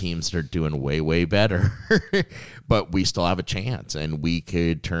 there's teams that are doing way, way better, but we still have a chance, and we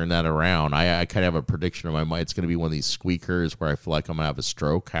could turn that around. I kind of have a prediction in my mind. It's going to be one of these squeakers where I feel like I'm going to have a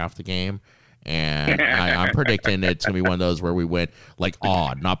stroke half the game. And I'm predicting it's going to be one of those where we win, like,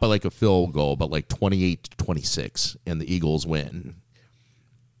 odd, not by like a field goal, but like 28-26, and the Eagles win.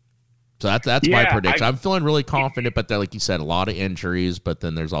 So that's my prediction. I'm feeling really confident, but like you said, a lot of injuries, but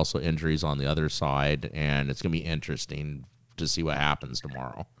then there's also injuries on the other side, and it's going to be interesting to see what happens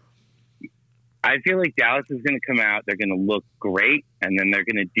tomorrow. I feel like Dallas is going to come out, they're going to look great, and then they're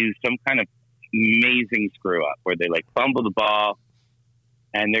going to do some kind of amazing screw up where they like fumble the ball,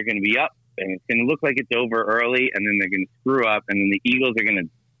 and they're going to be up. And it's going to look like it's over early, and then they're going to screw up, and then the Eagles are going to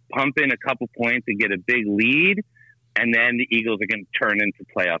pump in a couple points and get a big lead, and then the Eagles are going to turn into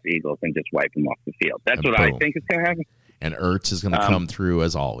playoff Eagles and just wipe them off the field. That's what I think is going to happen. And Ertz is going to come through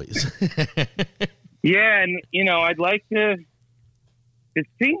as always. Yeah, and, I'd like to... The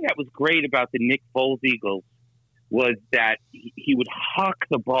thing that was great about the Nick Foles Eagles was that he would huck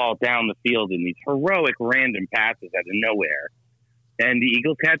the ball down the field in these heroic random passes out of nowhere. And the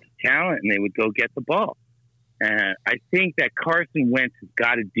Eagles had the talent, and they would go get the ball. I think that Carson Wentz has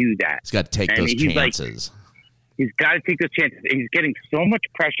got to do that. He's got to take those chances. He's got to take those chances. He's getting so much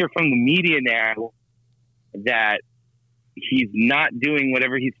pressure from the media now that he's not doing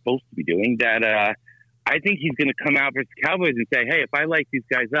whatever he's supposed to be doing. That I think he's going to come out versus the Cowboys and say, hey, if I light these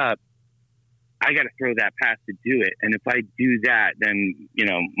guys up, I got to throw that pass to do it. And if I do that, then, you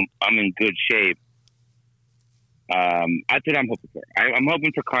know, I'm in good shape. That's what I'm hoping for. I'm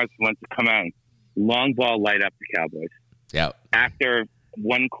hoping for Carson Wentz to come out and long ball light up the Cowboys. Yeah. After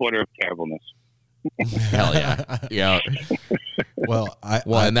 1 quarter of terribleness. Hell yeah. Yeah. Well,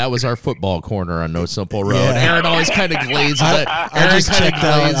 and that was our football corner on No Simple Road. Yeah. Aaron always kind of glazes it. I just checked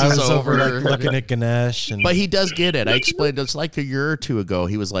out. I was over like, looking at Ganesh. But he does get it. I explained it's like a year or two ago.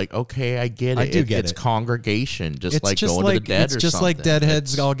 He was like, okay, I get it. I do get it's it. congregation, just It's like just going like, to the dead it's or just something. like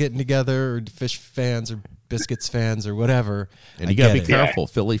Deadheads all getting together, or Fish fans, or Biscuits fans, or whatever. And you got to be careful.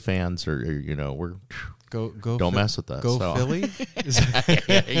 Philly fans are, you know, we're... Go! Don't mess with us. Go so. Philly!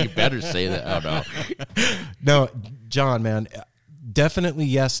 You better say that. Oh no, no, John, man, definitely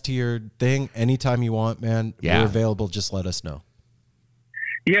yes to your thing. Anytime you want, man. Yeah. We're available. Just let us know.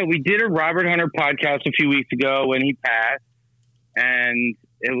 Yeah, we did a Robert Hunter podcast a few weeks ago when he passed, and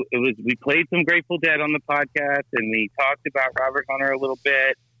it was we played some Grateful Dead on the podcast, and we talked about Robert Hunter a little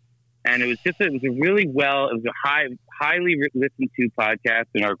bit, and it was a highly listened to podcast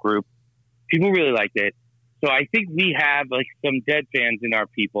in our group. People really liked it. So I think we have like some Dead fans in our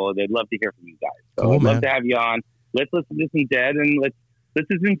people. They'd love to hear from you guys. So Cool, I'd love man. to have you on. Let's listen to some Dead, and let's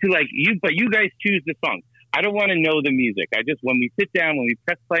listen to like you. But you guys choose the song. I don't want to know the music. When we sit down, when we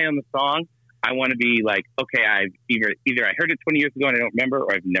press play on the song, I want to be like, okay, I've either I heard it 20 years ago and I don't remember,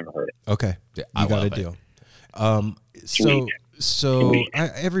 or I've never heard it. Okay, Yeah, you got a love it. deal. Sweet. So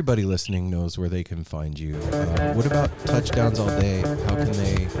everybody listening knows where they can find you. What about Touchdowns All Day? How can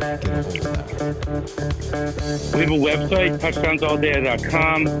they get a hold of that? We have a website,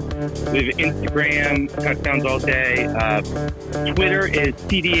 touchdownsallday.com. We have Instagram, Touchdowns All Day. Twitter is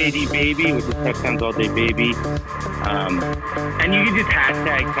TDADBaby, which is Touchdowns All Day Baby. And you can just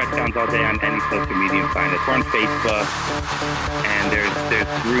hashtag Touchdowns All Day on any social media and find us. We're on Facebook, and there's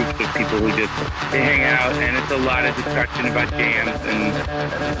groups of people who they hang out, and it's a lot of discussion about jams and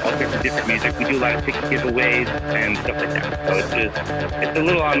all sorts of different music. We do a lot of ticket giveaways and stuff like that. So it's a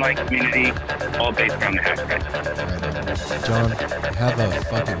little online community, all based around the hashtag. Right. John, have a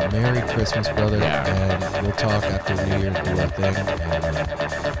fucking Merry Christmas, brother, and we'll talk after New Year and do our thing. And have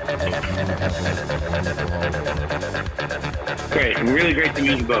a wonderful holiday. Great. Really great to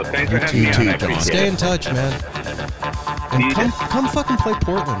meet you both. Thanks for having me on. I appreciate Stay it. in touch, man. And come fucking play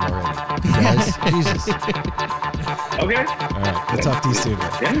Portland already, guys. Jesus. Okay. All right. We'll talk to you soon.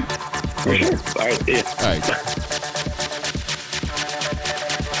 Yeah. For sure. All right. See ya. All right.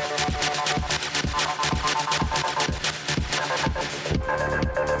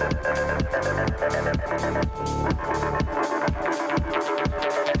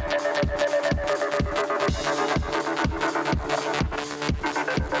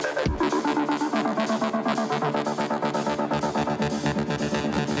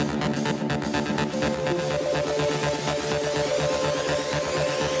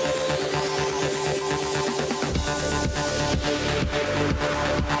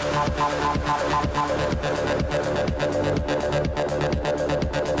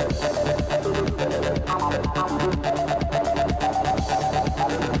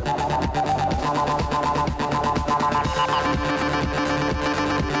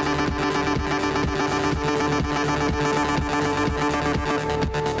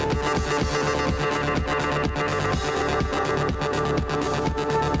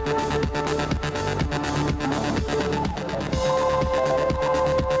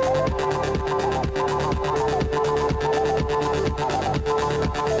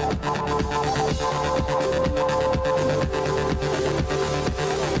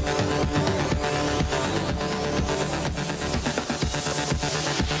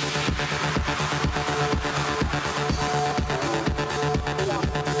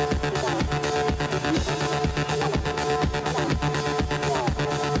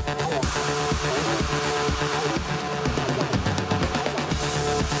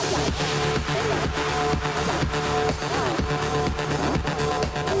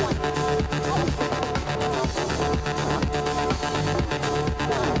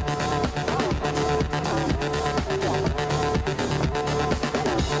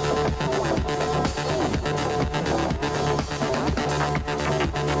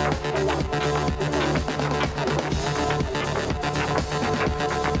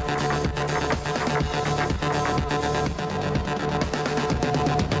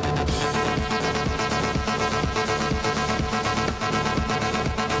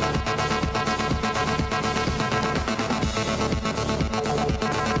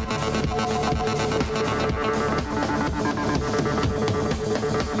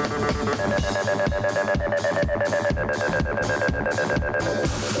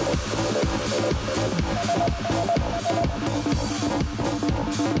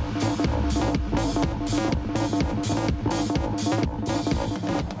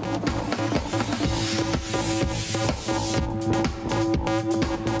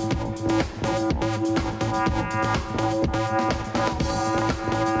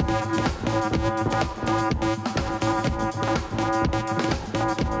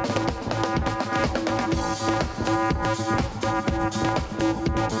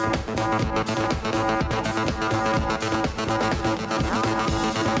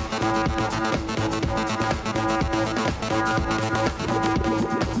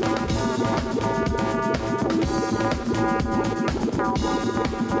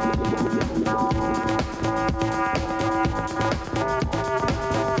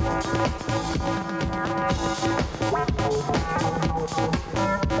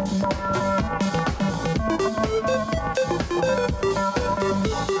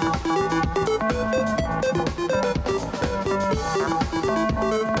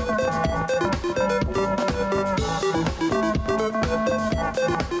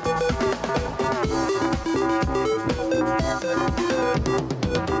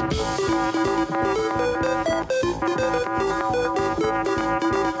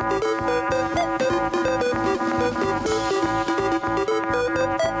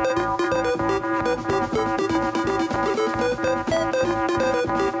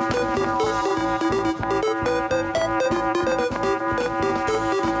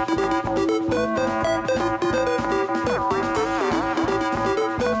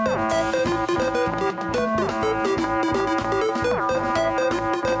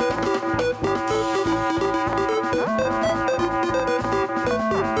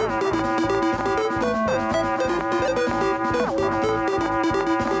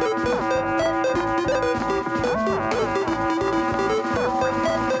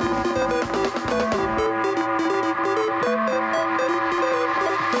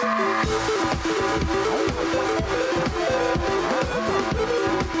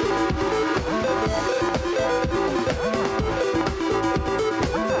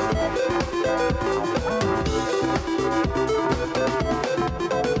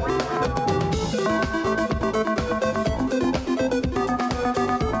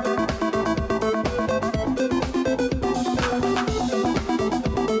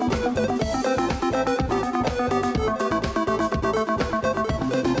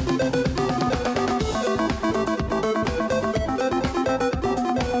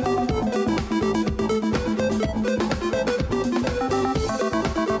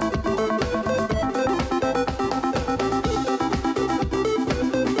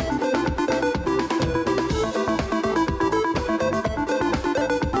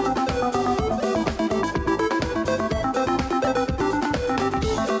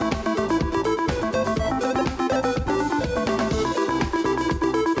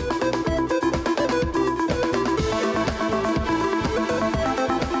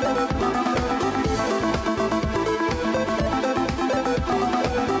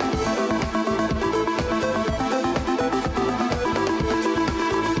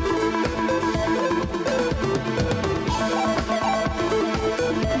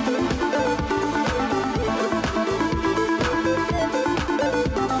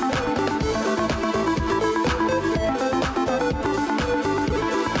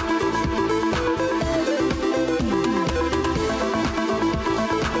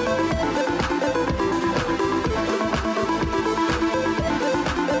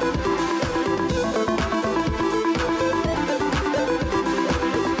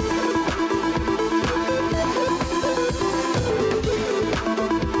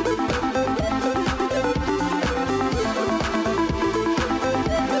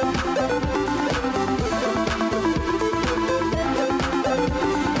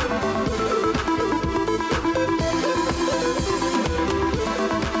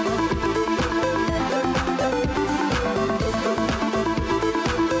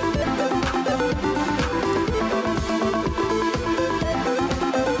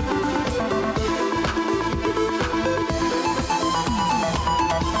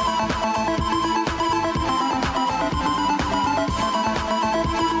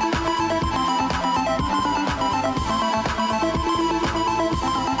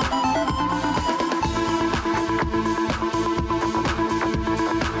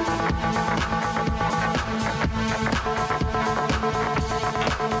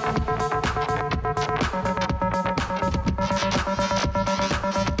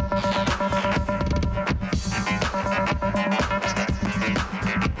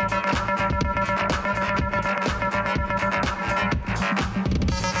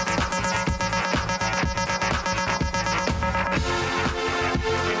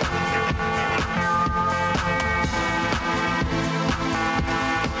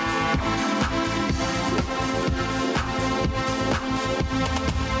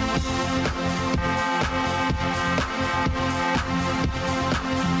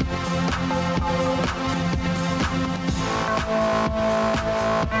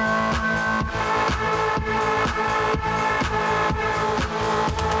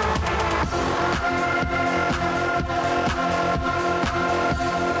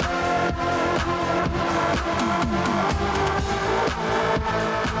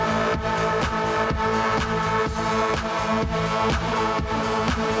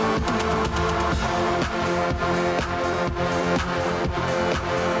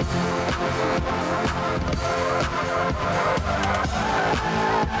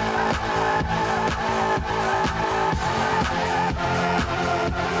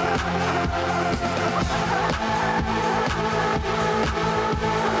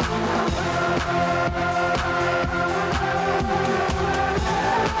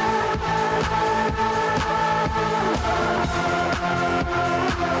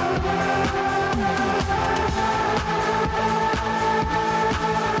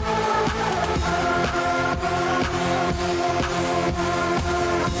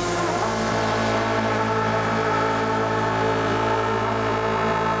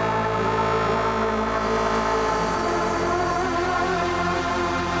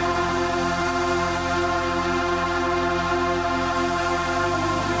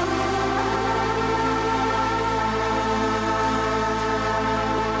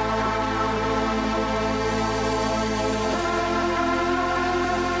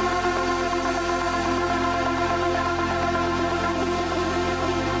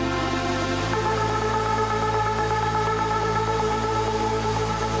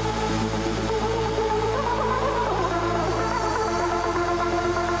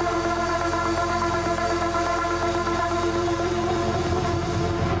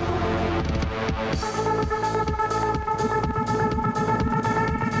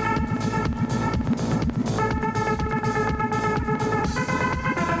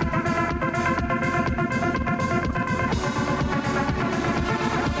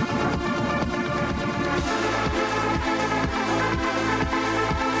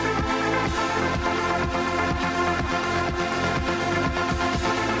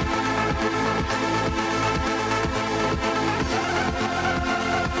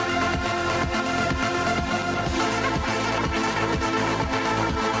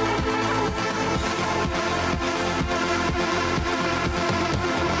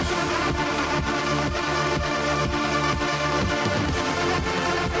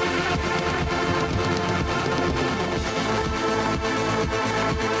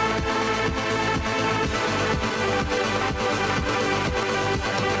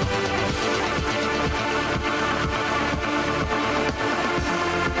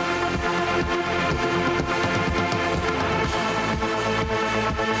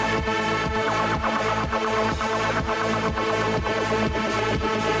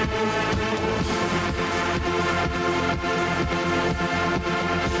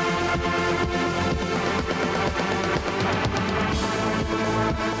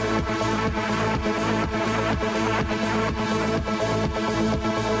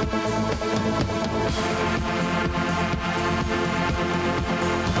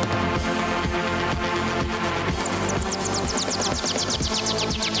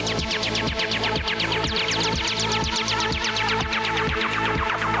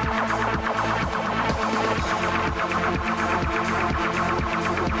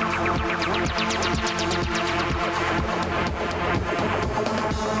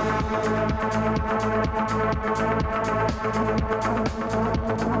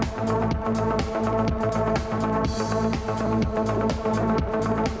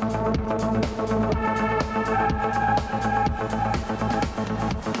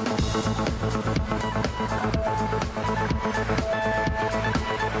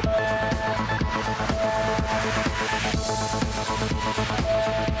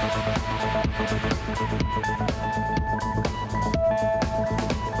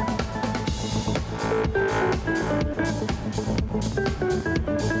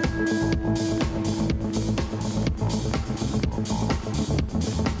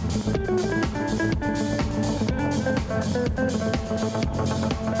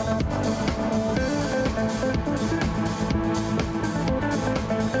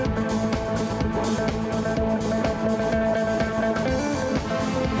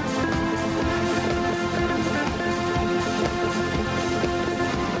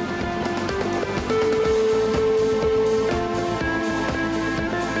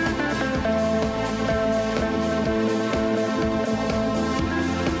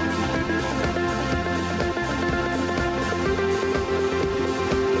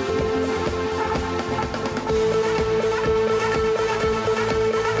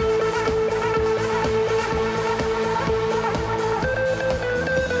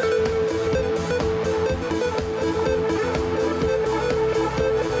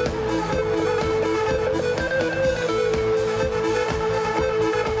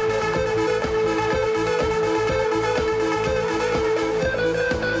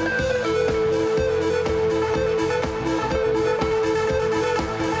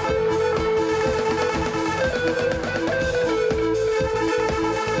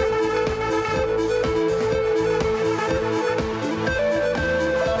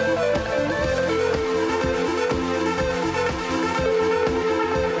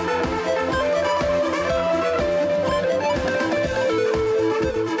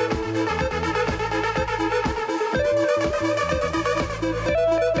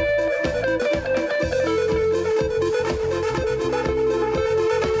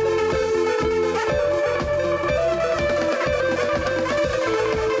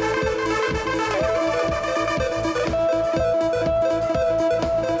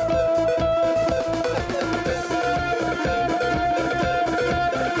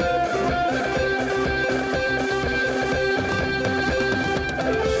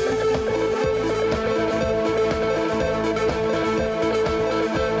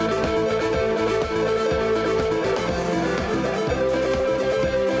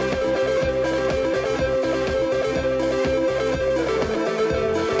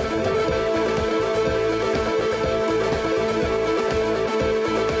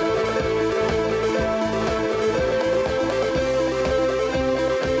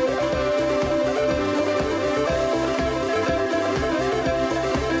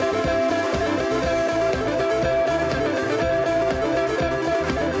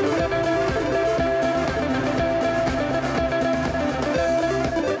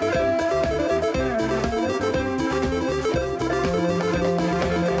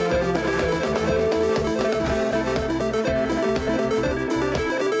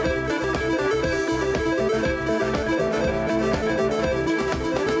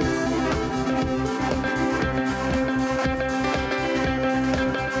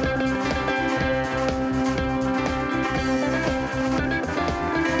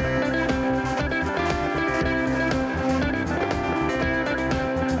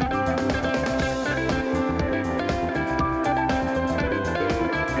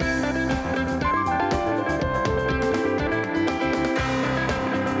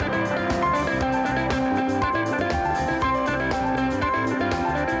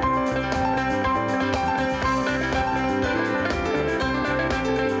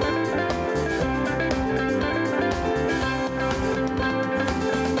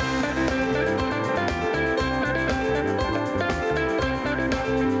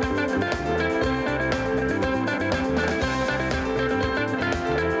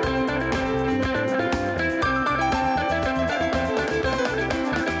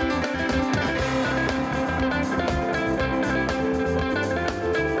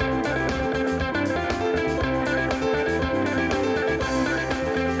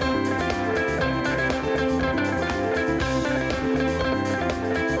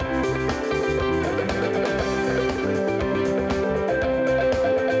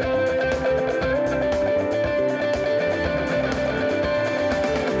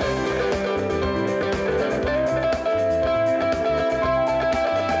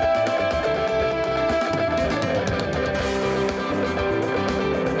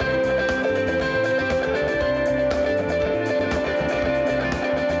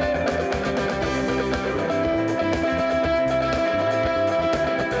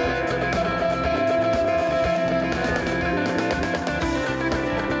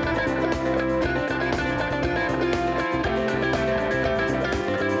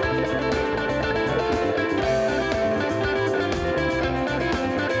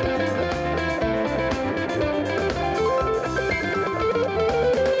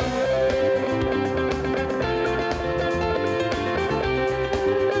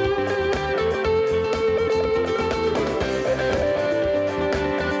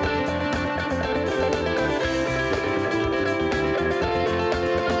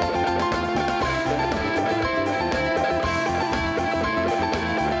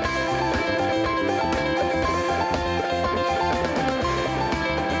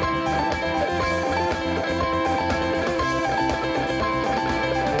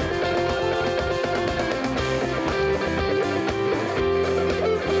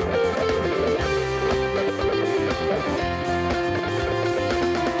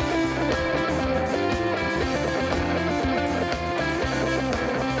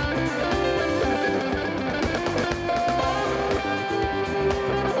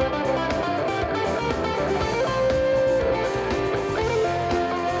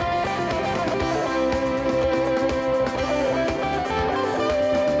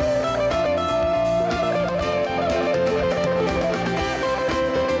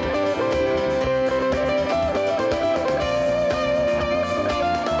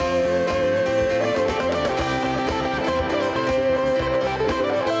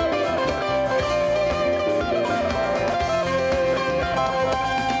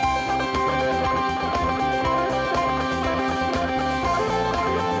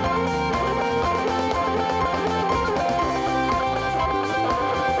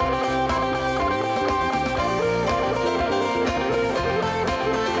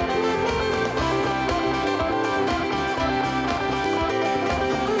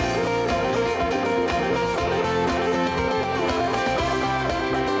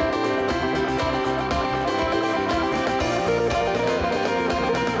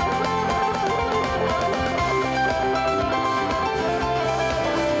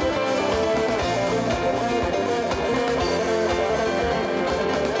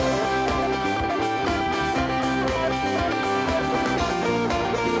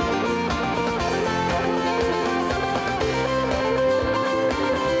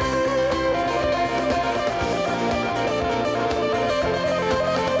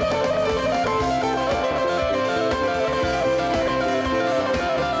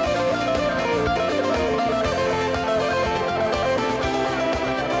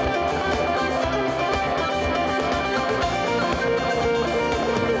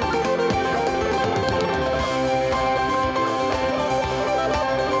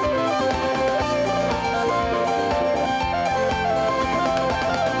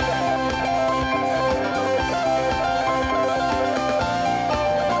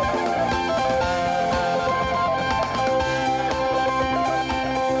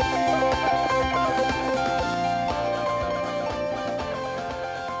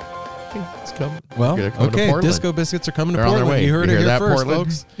 Well, They're coming to okay, Portland. Disco Biscuits are coming to They're on their Portland. way. You heard it hear here that, first,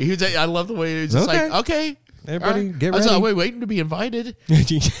 Portland? folks. I love the way it's just like, okay. Everybody, all right. get I was ready. waiting to be invited.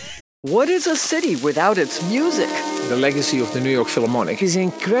 What is a city without its music? The legacy of the New York Philharmonic is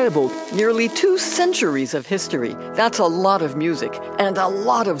incredible. Nearly 2 centuries of history. That's a lot of music and a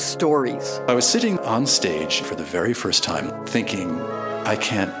lot of stories. I was sitting on stage for the very first time thinking, I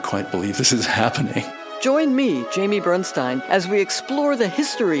can't quite believe this is happening. Join me, Jamie Bernstein, as we explore the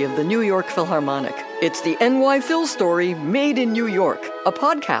history of the New York Philharmonic. It's the NY Phil story made in New York, a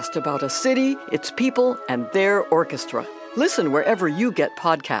podcast about a city, its people, and their orchestra. Listen wherever you get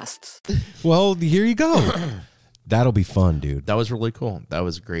podcasts. Well, here you go. That'll be fun, dude. That was really cool. That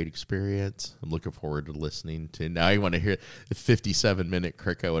was a great experience. I'm looking forward to listening to. Now you want to hear the 57-minute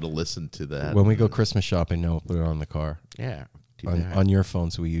crick. I would have listened to that. When we go Christmas shopping, no, put it on the car. Yeah. On your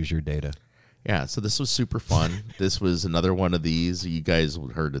phone, so we use your data. Yeah, so this was super fun. This was another one of these. You guys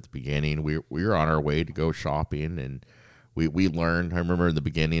heard at the beginning. We were on our way to go shopping, and we learned. I remember in the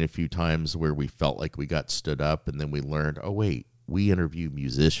beginning a few times where we felt like we got stood up, and then we learned, oh, wait, we interview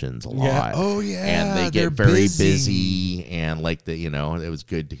musicians a lot. Yeah. Oh, yeah. And they get very busy. And like it was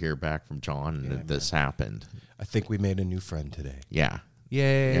good to hear back from John that this happened. I think we made a new friend today. Yeah.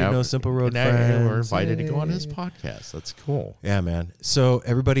 Yay, Yeah, No Simple Road and friends. we're invited to go on his Yay. podcast. That's cool. Yeah, man. So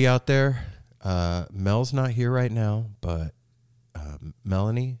everybody out there, Mel's not here right now, but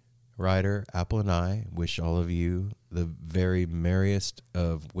Melanie, Ryder, Apple, and I wish all of you the very merriest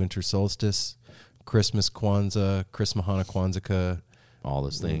of winter solstice, Christmas, Kwanzaa, Chris Mahana Kwanzaa, all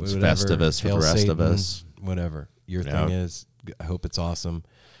those things, whatever, Festivus for Hail the rest Satan, of us. Whatever your Yeah. thing is, I hope it's awesome.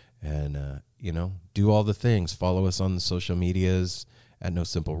 And, do all the things. Follow us on the social medias at No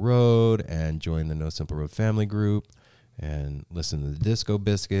Simple Road and join the No Simple Road family group and listen to the Disco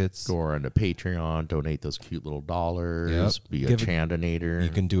Biscuits. Go on to Patreon, donate those cute little dollars, Yep. be a Give it- Chandinator. You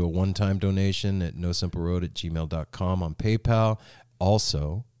can do a one-time donation at nosimpleroad@gmail.com on PayPal.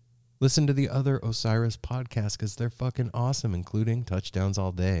 Also, listen to the other Osiris podcasts because they're fucking awesome, including Touchdowns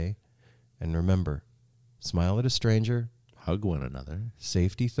All Day. And remember, smile at a stranger, hug one another,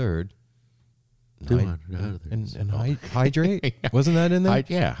 safety third, and hydrate. Yeah. Wasn't that in there?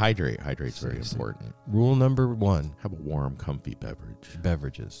 Yeah, hydrate. Hydrate's very important. Rule number 1. Have a warm, comfy beverage.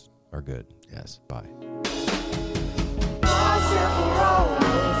 Beverages are good. Yes. Bye.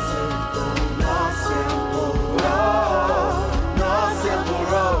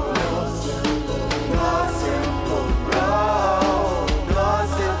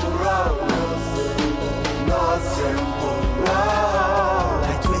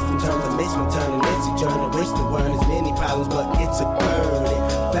 But it's a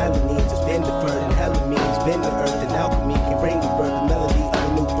burden. Family needs has been deferred, and hell means been the earth, and alchemy can bring the birth, the melody of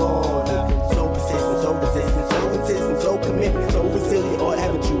a newborn. So persistent, so resistant, so insistent, so commitment, so resilient, or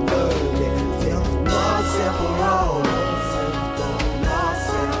haven't you learned it? No simple road.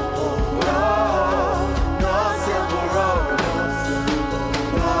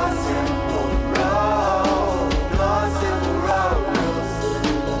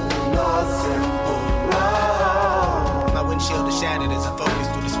 Shattered as I focus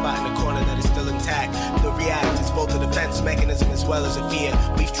through the spot in the corner that is still intact. The react is both a defense mechanism as well as a fear.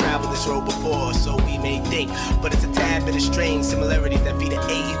 We've traveled this road before, so we may think, but it's a tad bit of strange similarities that feed an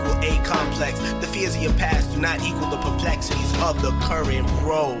A=A complex. The fears of your past do not equal the perplexities of the current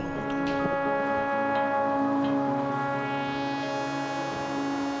road.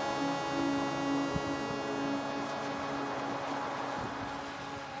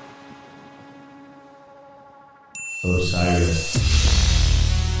 Osiris.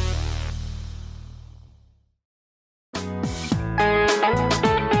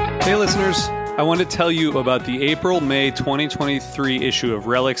 Hey listeners, I want to tell you about the April-May 2023 issue of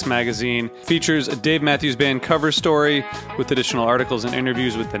Relics magazine. Features a Dave Matthews Band cover story with additional articles and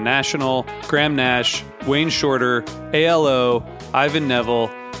interviews with The National, Graham Nash, Wayne Shorter, ALO, Ivan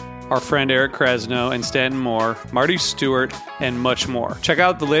Neville, our friend Eric Krasno and Stanton Moore, Marty Stewart, and much more. Check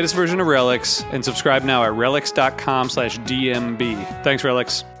out the latest version of Relics and subscribe now at relics.com/DMB. Thanks,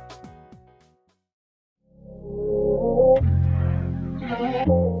 Relics.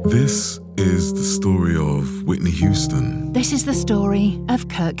 This is the story of Whitney Houston. This is the story of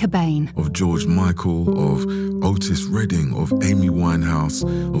Kurt Cobain. Of George Michael, of Otis Redding, of Amy Winehouse,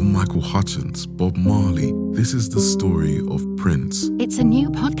 of Michael Hutchence, Bob Marley. This is the story of Prince. It's a new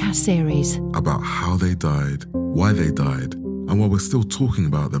podcast series about how they died, why they died, and why we're still talking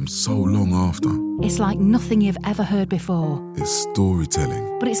about them so long after. It's like nothing you've ever heard before. It's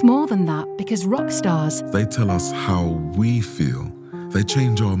storytelling. But it's more than that, because rock stars, they tell us how we feel. They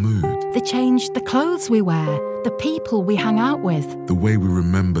change our mood. They change the clothes we wear. the people we hang out with. The way we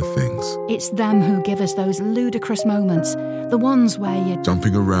remember things. It's them who give us those ludicrous moments, the ones where you...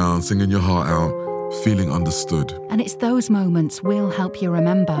 Jumping around, singing your heart out, feeling understood. And it's those moments we'll help you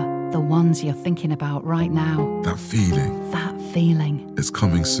remember, the ones you're thinking about right now. That feeling. That feeling. It's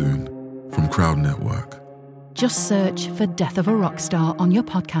coming soon from Crowd Network. Just search for Death of a Rock Star on your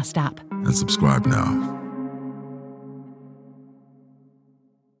podcast app. And subscribe now.